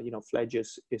 you know, Fledge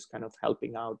is kind of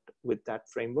helping out with that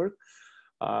framework,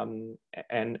 and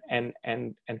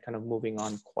kind of moving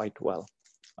on quite well.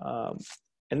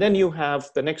 And then you have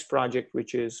the next project,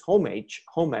 which is Home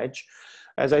Edge.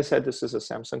 As I said, this is a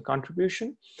Samsung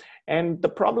contribution. And the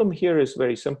problem here is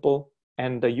very simple.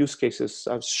 And the use cases,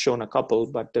 I've shown a couple,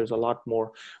 but there's a lot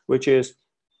more, which is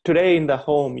today in the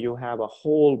home, you have a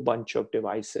whole bunch of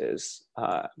devices,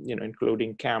 you know,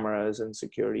 including cameras and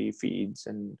security feeds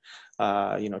and,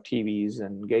 you know, TVs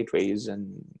and gateways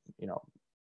and, you know,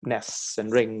 nests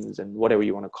and rings and whatever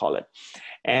you want to call it.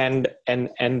 And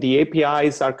the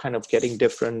APIs are kind of getting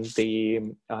different. The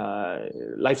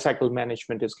lifecycle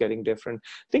management is getting different.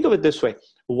 Think of it this way.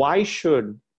 Why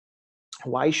should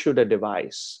a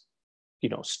device, you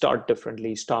know, start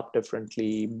differently, stop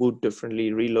differently, boot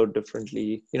differently, reload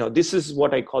differently? You know, this is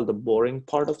what I call the boring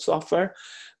part of software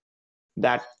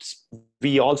that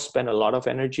we all spend a lot of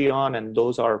energy on, and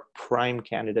those are prime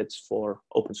candidates for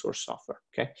open source software,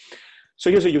 okay? So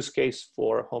here's a use case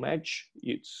for Home Edge.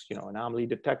 It's, you know, anomaly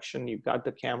detection. You've got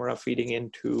the camera feeding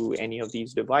into any of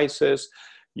these devices.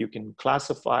 You can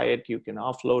classify it, you can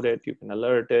offload it, you can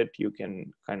alert it, you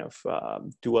can kind of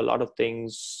do a lot of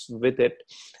things with it.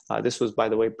 This was, by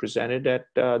the way, presented at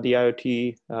the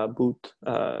IoT booth,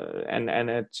 and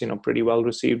it's, you know, pretty well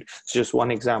received. It's just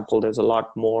one example. There's a lot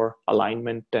more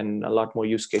alignment and a lot more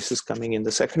use cases coming in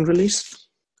the second release.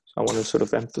 So I want to sort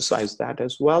of emphasize that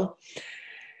as well.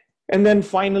 And then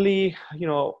finally, you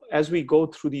know, as we go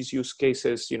through these use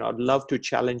cases, you know, I'd love to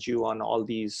challenge you on all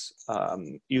these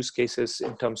use cases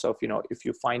in terms of, you know, if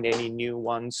you find any new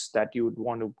ones that you would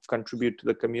want to contribute to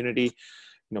the community,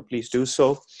 you know, please do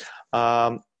so.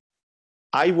 I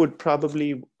would probably,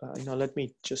 you know, let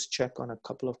me just check on a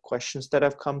couple of questions that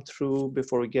have come through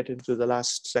before we get into the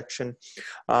last section.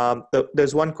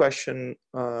 There's one question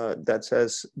that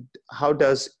says, how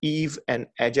does Eve and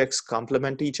EdgeX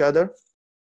complement each other?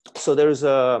 So there's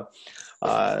a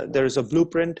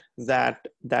blueprint that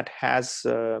has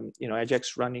you know,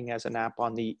 EdgeX running as an app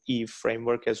on the Eve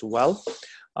framework as well,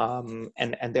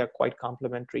 and they're quite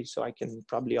complementary. So I can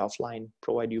probably offline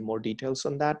provide you more details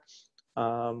on that.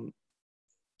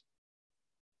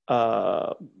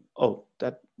 Oh,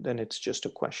 then it's just a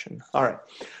question. All right.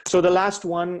 So the last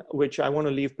one, which I want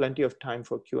to leave plenty of time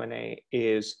for Q&A,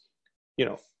 is, you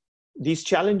know, these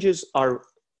challenges are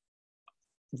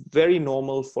very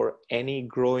normal for any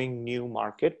growing new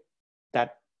market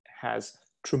that has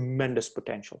tremendous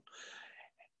potential.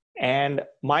 And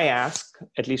my ask,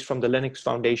 at least from the Linux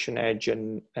Foundation Edge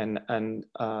and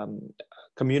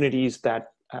communities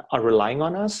that are relying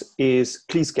on us, is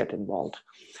please get involved.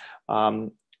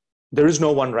 There is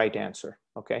no one right answer,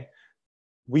 okay?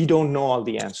 We don't know all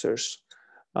the answers.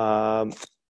 Don't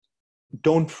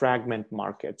fragment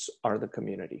markets or the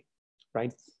community,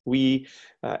 right? We,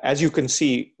 as you can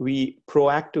see, we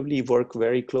proactively work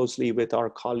very closely with our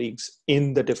colleagues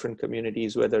in the different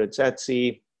communities, whether it's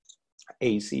Etsy,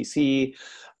 ACC,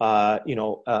 you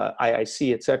know,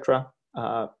 IIC, etc.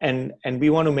 And we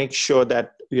want to make sure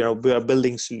that, you know, we are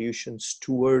building solutions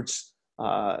towards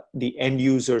the end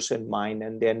users in mind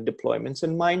and the end deployments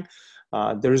in mind.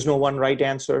 There is no one right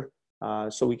answer,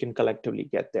 so we can collectively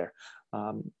get there.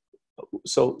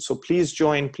 So please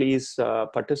join, please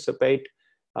participate.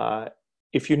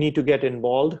 If you need to get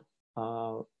involved,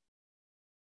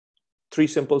 3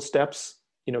 simple steps.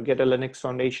 You know, get a Linux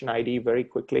Foundation ID very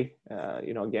quickly.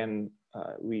 You know, again,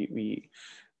 we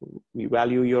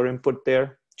value your input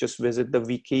there. Just visit the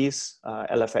wikis,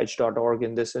 lfedge.org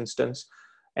in this instance.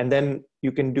 And then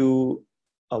you can do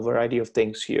a variety of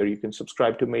things here. You can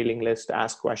subscribe to mailing list,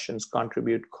 ask questions,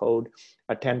 contribute code,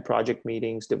 attend project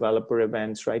meetings, developer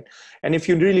events, right? And if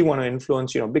you really want to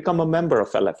influence, become a member of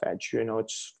LFEdge.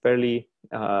 It's fairly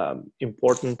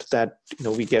important that,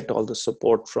 we get all the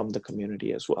support from the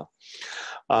community as well.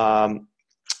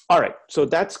 All right, so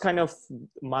that's kind of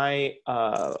my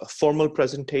formal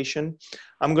presentation.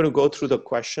 I'm going to go through the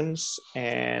questions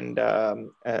and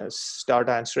start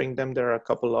answering them. There are a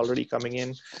couple already coming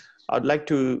in. I'd like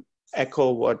to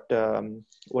echo what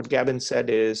Gavin said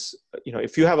is,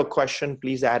 if you have a question,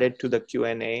 please add it to the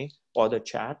Q&A or the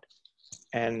chat,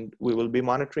 and we will be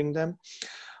monitoring them.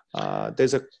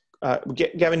 There's a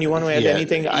Gavin, you want to add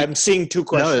anything? I'm seeing two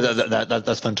questions. No,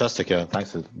 that's fantastic.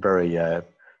 Thanks for very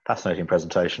fascinating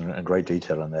presentation and great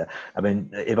detail in there. I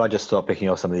mean, if I just start picking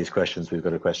off some of these questions, we've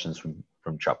got a questions from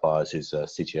Chuck Byers, who's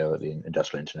CTO at the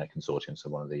Industrial Internet Consortium,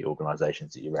 so one of the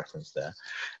organizations that you referenced there.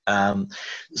 And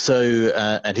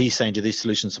he's saying, do these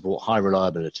solutions support high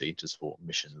reliability to support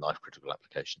mission life-critical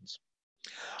applications?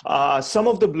 Some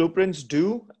of the blueprints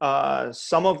do.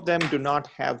 Some of them do not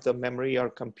have the memory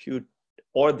or compute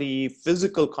or the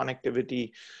physical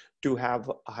connectivity to have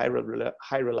a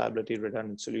high reliability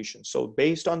redundant solution. So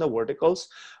based on the verticals,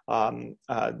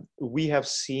 we have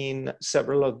seen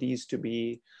several of these to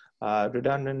be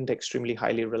redundant, extremely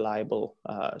highly reliable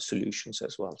solutions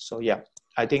as well. So yeah,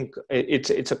 I think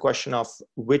it's a question of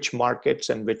which markets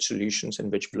and which solutions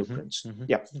and which blueprints.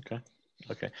 Yeah.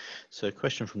 Okay. So a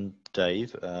question from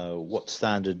Dave. What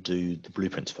standard do the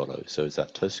blueprints follow? So is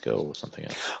that Tosca or something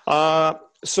else?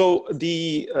 So at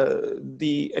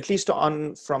least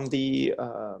from the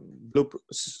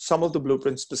some of the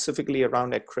blueprints specifically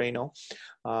around Akraino,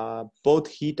 both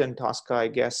Heat and Tosca, I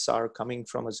guess, are coming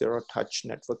from a zero-touch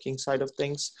networking side of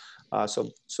things.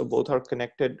 So both are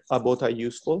connected, both are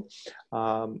useful.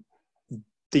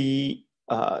 The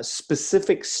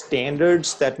specific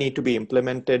standards that need to be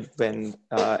implemented when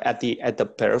at the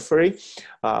periphery,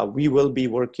 we will be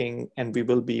working and we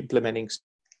will be implementing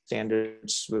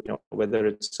standards, whether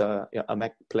it's a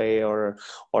MEC play or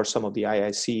some of the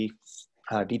IIC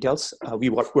details.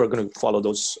 We're going to follow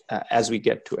those as we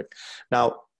get to it.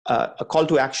 Now, a call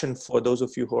to action for those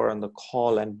of you who are on the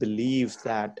call and believe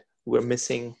that we're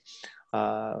missing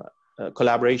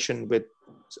collaboration with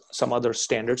some other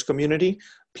standards community,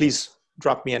 please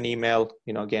drop me an email,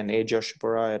 again,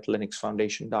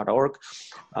 ajoshipura@linuxfoundation.org.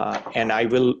 And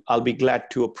I'll be glad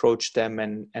to approach them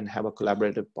and have a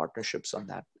collaborative partnerships on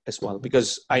that as well,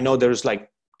 because I know there's like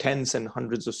tens and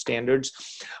hundreds of standards.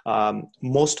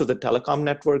 Most of the telecom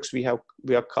networks we are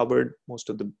covered, most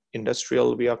of the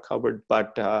industrial we are covered,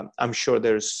 but I'm sure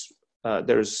there's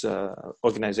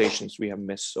organizations we have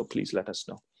missed, so please let us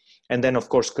know. And then, of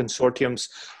course, consortiums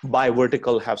by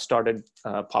vertical have started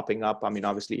popping up. I mean,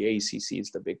 obviously, AECC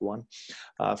is the big one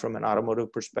from an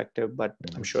automotive perspective, but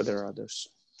I'm sure there are others.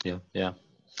 Yeah.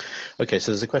 Okay,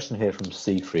 so there's a question here from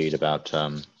Siegfried about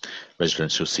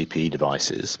residential CPE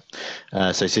devices.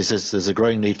 So he says there's a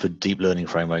growing need for deep learning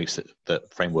frameworks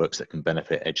that can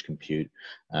benefit edge compute,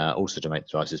 also to make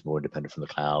devices more independent from the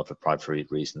cloud for privacy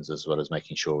reasons, as well as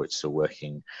making sure it's still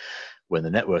working when the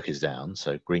network is down.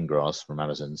 So Greengrass from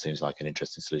Amazon seems like an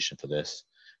interesting solution for this.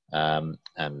 And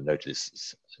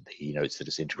he notes that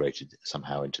it's integrated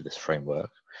somehow into this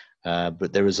framework.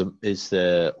 But is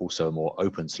there also a more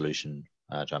open solution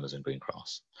to Amazon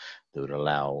Greengrass that would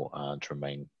allow to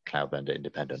remain cloud vendor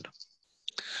independent?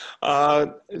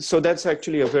 So that's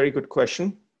actually a very good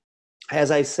question.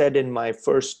 As I said in my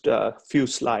first few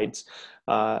slides,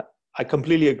 I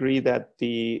completely agree that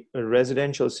the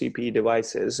residential CPE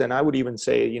devices, and I would even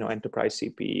say, enterprise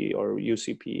CPE or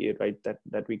UCPE, right,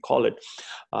 that we call it,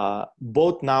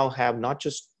 both now have not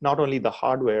only the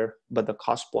hardware, but the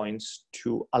cost points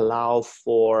to allow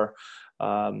for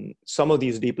some of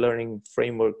these deep learning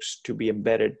frameworks to be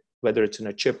embedded, whether it's in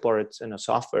a chip or it's in a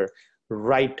software,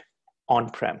 right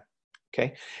on-prem.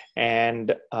 Okay,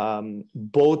 and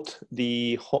both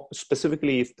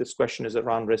specifically if this question is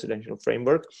around residential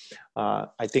framework,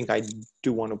 I think I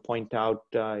do want to point out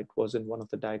it was in one of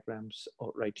the diagrams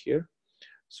right here.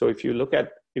 So if you look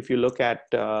at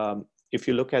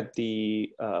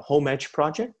the home edge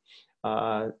project,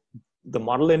 the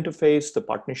model interface, the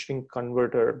partitioning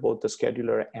converter, both the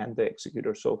scheduler and the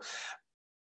executor. So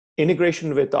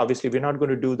integration with, obviously, we're not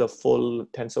going to do the full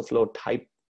TensorFlow type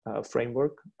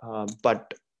framework,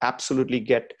 but absolutely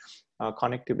get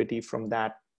connectivity from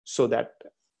that, so that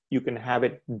you can have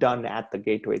it done at the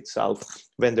gateway itself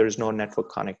when there is no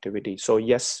network connectivity. So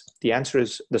yes,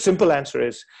 the simple answer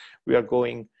is we are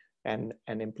going and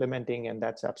implementing, and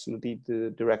that's absolutely the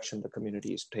direction the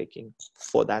community is taking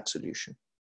for that solution,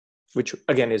 which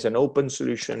again is an open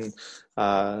solution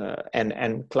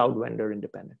and cloud vendor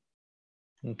independent.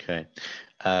 Okay.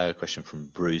 Question from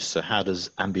Bruce. So how does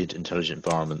ambient intelligent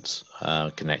environments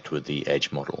connect with the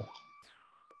edge model?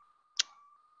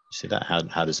 You see that?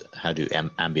 How do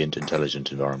ambient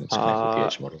intelligent environments connect with the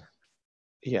edge model?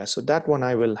 Yeah, so that one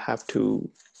I will have to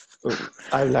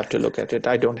look at it.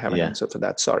 I don't have an answer for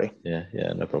that. Sorry.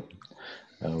 Yeah, no problem.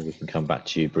 We can come back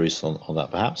to you, Bruce, on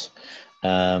that perhaps.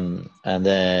 And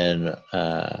then,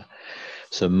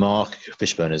 so Mark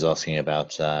Fishburne is asking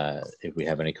about if we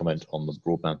have any comment on the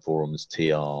Broadband Forum's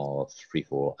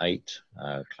TR348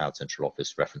 Cloud Central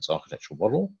Office Reference Architectural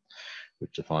Model,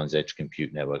 which defines edge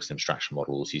compute networks and abstraction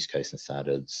models, use case and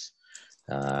standards.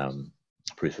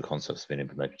 Proof of concepts have been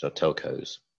implemented by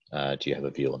telcos. Do you have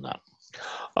a view on that?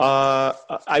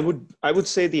 I would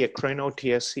say the Akraino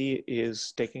TSC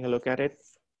is taking a look at it.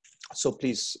 So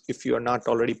please, if you are not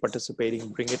already participating,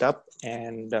 bring it up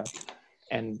and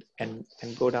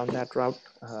go down that route.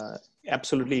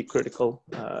 Absolutely critical.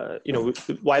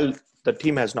 While the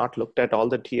team has not looked at all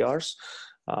the TRs,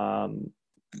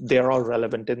 they're all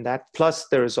relevant in that. Plus,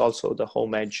 there is also the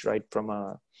home edge, right, from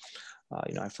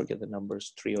I forget the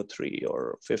numbers, 303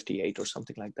 or 58 or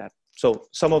something like that. So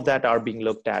some of that are being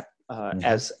looked at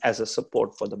as a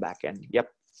support for the back end. Yep.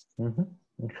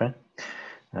 Okay.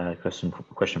 Question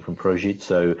from Projit.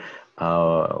 So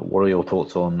what are your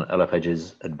thoughts on LF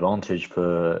Edge's advantage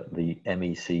for the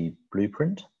MEC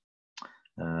blueprint,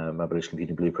 mobile edge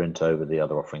computing blueprint, over the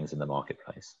other offerings in the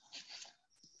marketplace?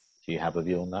 Do you have a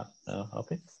view on that,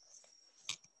 Harpreet?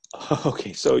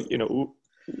 Okay, so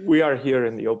we are here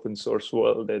in the open source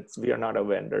world. We are not a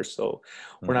vendor, so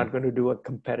we're not going to do a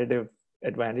competitive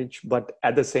advantage, but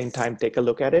at the same time, take a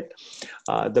look at it.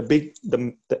 At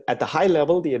the high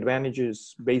level, the advantage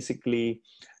is basically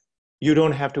you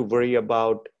don't have to worry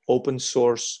about open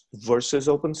source versus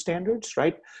open standards,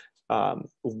 right?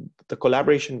 The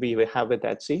collaboration we have with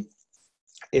Etsy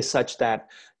is such that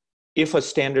if a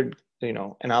standard,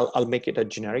 and I'll make it a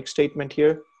generic statement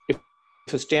here. If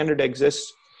a standard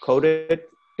exists, code it.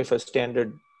 If a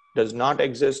standard does not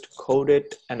exist, code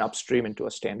it and upstream into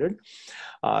a standard,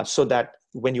 so that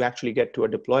when you actually get to a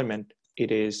deployment,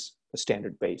 it is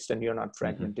standard based and you're not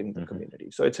fragmenting the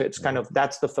community. So it's kind of,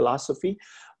 that's the philosophy.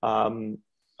 I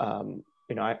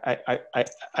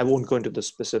won't go into the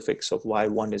specifics of why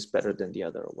one is better than the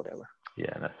other or whatever.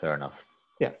 Yeah, no, fair enough.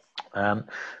 Yeah.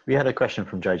 We had a question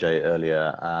from JJ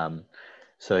earlier.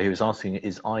 So he was asking,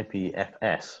 is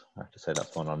IPFS, I have to say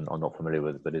that's one I'm not familiar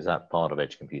with, but is that part of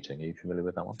edge computing? Are you familiar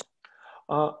with that one?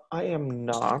 I am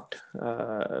not,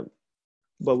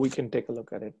 but we can take a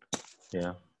look at it.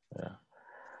 Yeah.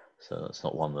 So it's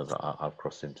not one that I've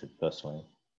crossed into personally.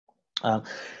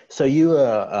 So you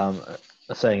were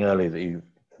saying earlier that you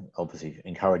obviously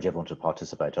encourage everyone to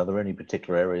participate. Are there any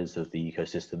particular areas of the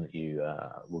ecosystem that you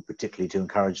would particularly to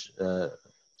encourage to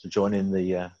join in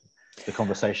the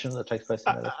conversation that takes place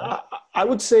in LF? I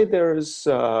would say there's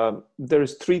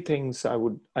three things I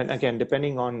would, and again,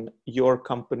 depending on your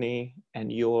company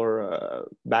and your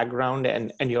background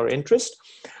and your interest,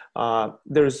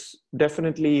 there's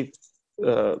definitely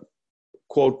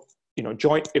quote,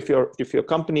 join, if your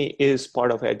company is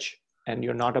part of Edge and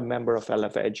you're not a member of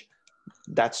LF Edge,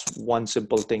 that's one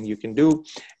simple thing you can do.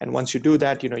 And once you do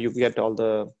that, you get all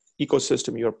the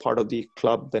ecosystem, you're part of the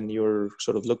club, then you're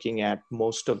sort of looking at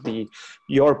most of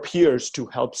your peers to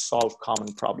help solve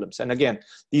common problems. And again,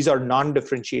 these are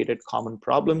non-differentiated common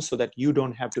problems so that you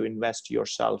don't have to invest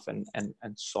yourself and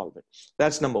solve it.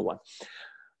 That's number one.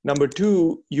 Number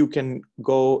two, you can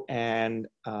go and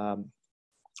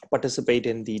participate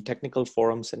in the technical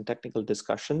forums and technical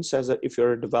discussions if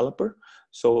you're a developer.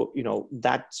 So,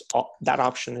 that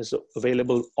option is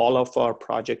available. All of our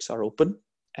projects are open.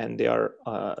 And they are,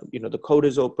 the code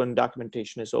is open,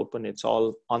 documentation is open, it's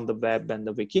all on the web and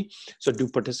the wiki. So do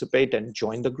participate and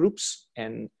join the groups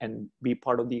and be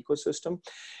part of the ecosystem.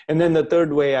 And then the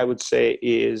third way I would say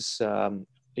is,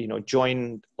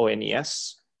 join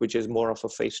ONES, which is more of a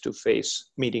face-to-face,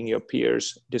 meeting your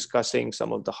peers, discussing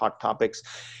some of the hot topics.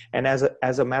 And as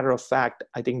a matter of fact,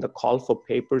 I think the call for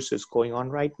papers is going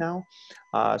on right now.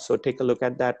 So take a look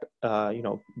at that,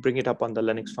 bring it up on the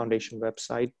Linux Foundation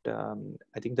website.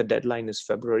 I think the deadline is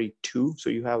February 2.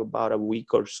 So you have about a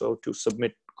week or so to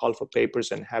submit call for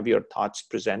papers and have your thoughts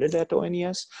presented at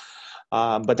ONES.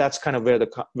 But that's kind of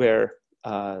where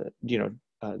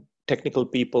technical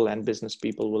people and business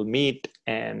people will meet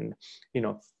and,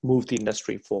 move the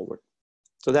industry forward.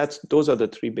 So those are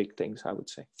the three big things I would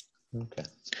say. Okay.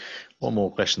 One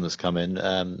more question that's come in.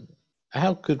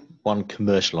 How could one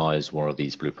commercialize one of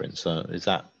these blueprints? Is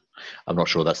that, I'm not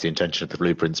sure that's the intention of the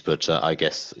blueprints, but I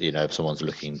guess, if someone's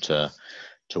looking to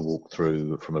walk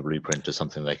through from a blueprint to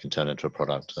something they can turn into a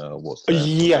product,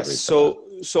 yes.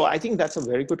 So I think that's a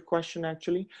very good question,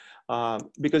 actually,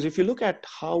 because if you look at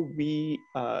how the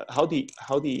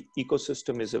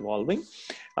ecosystem is evolving,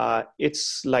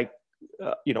 it's like,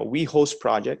 we host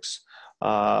projects.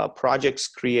 Projects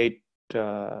create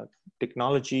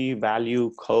technology,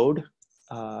 value, code.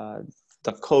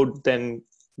 The code then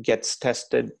gets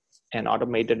tested and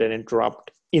automated and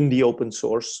interrupt in the open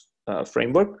source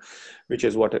framework, which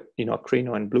is what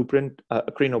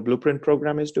Akraino Blueprint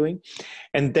program is doing.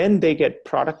 And then they get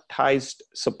productized,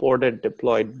 supported,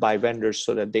 deployed by vendors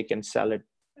so that they can sell it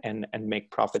and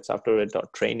make profits after it, or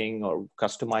training, or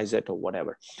customize it, or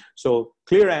whatever. So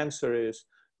clear answer is,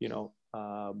 you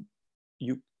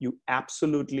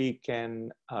absolutely can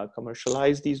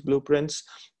commercialize these blueprints.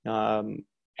 And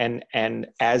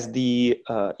as the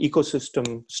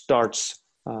ecosystem starts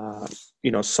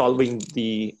solving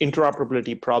the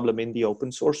interoperability problem in the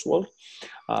open source world,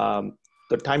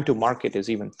 the time to market is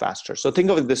even faster. So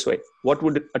think of it this way. What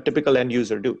would a typical end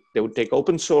user do? They would take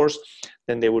open source,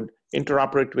 then they would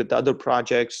interoperate with other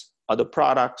projects, other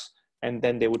products, and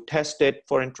then they would test it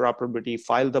for interoperability,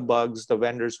 file the bugs, the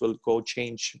vendors will go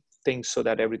change things so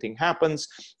that everything happens.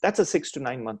 That's a 6 to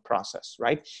 9 month process,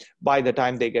 right? By the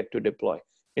time they get to deploy.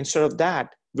 Instead of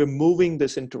that, we're moving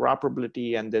this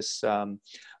interoperability and this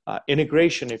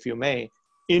integration, if you may,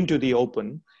 into the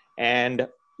open, and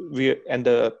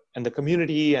the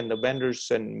community and the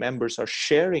vendors and members are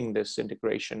sharing this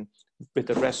integration with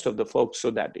the rest of the folks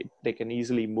so that they can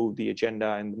easily move the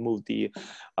agenda and move the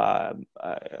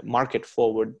market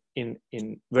forward in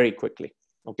very quickly.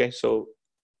 Okay, so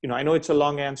I know it's a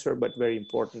long answer, but very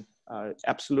important.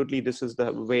 Absolutely, this is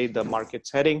the way the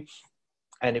market's heading.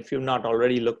 And if you've not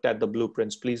already looked at the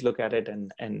blueprints, please look at it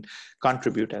and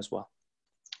contribute as well.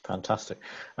 Fantastic.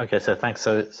 Okay, so thanks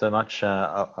so much,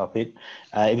 Arpit.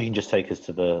 If you can just take us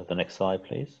to the next slide,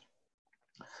 please.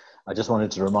 I just wanted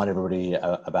to remind everybody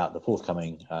about the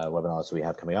forthcoming webinars we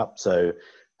have coming up. So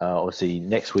obviously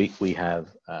next week we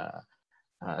have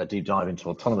a deep dive into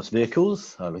autonomous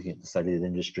vehicles, looking at the state of the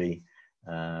industry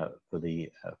for the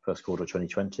first quarter of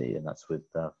 2020, and that's with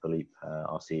Philippe,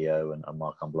 our CEO, and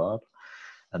Marc Amblard.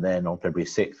 And then on February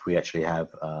 6th, we actually have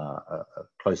a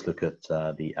close look at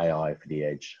the AI for the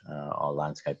edge, our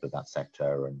landscape of that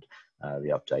sector, and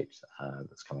the update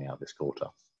that's coming out this quarter.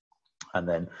 And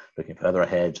then looking further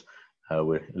ahead,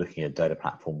 we're looking at data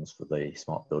platforms for the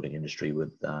smart building industry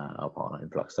with our partner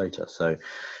Influx Data. So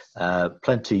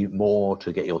plenty more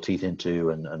to get your teeth into,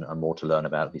 and more to learn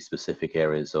about these specific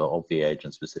areas of the edge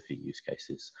and specific use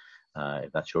cases, if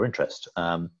that's your interest.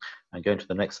 And going to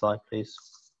the next slide, please.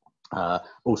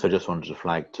 Also just wanted to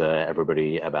flag to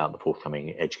everybody about the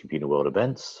forthcoming Edge Computing World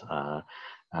events.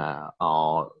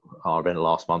 Our event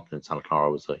last month in Santa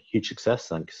Clara was a huge success,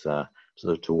 thanks to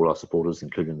all our supporters,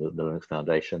 including the Linux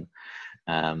Foundation.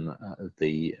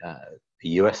 The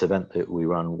US event that we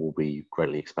run will be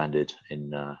greatly expanded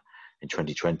in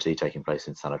 2020, taking place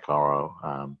in Santa Clara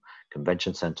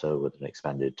Convention Center with an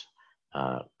expanded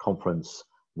conference,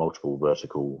 multiple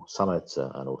vertical summits,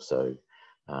 and also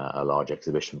a large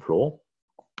exhibition floor.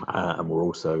 And we're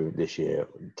also this year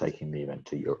taking the event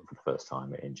to Europe for the first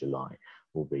time in July.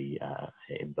 We'll be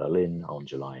in Berlin on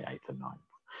July 8th and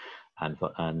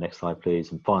 9th. And next slide,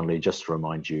 please. And finally, just to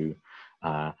remind you,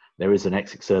 there is an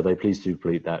exit survey. Please do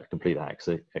complete that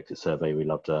exit survey. We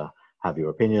love to have your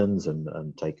opinions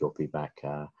and take your feedback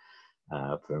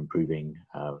for improving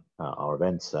our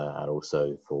events, and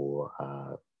also for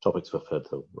topics for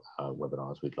further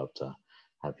webinars. We'd love to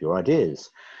have your ideas.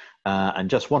 And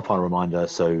just one final reminder,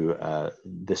 so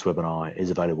this webinar is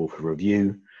available for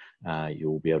review.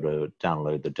 You'll be able to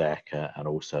download the deck and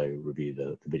also review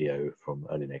the video from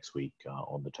early next week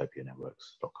on the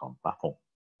topionetworks.com platform.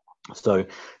 So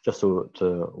just to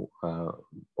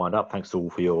wind up, thanks to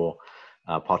all for your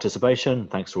participation.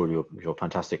 Thanks to all your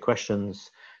fantastic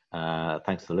questions.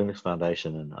 Thanks to the Linux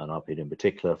Foundation and Arpit in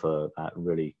particular for that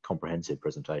really comprehensive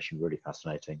presentation, really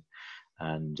fascinating.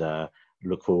 And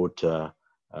look forward to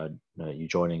you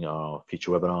joining our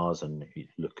future webinars, and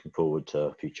looking forward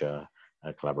to future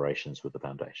collaborations with the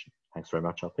Foundation. Thanks very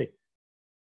much, Arpit.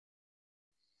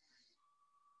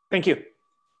 Thank you.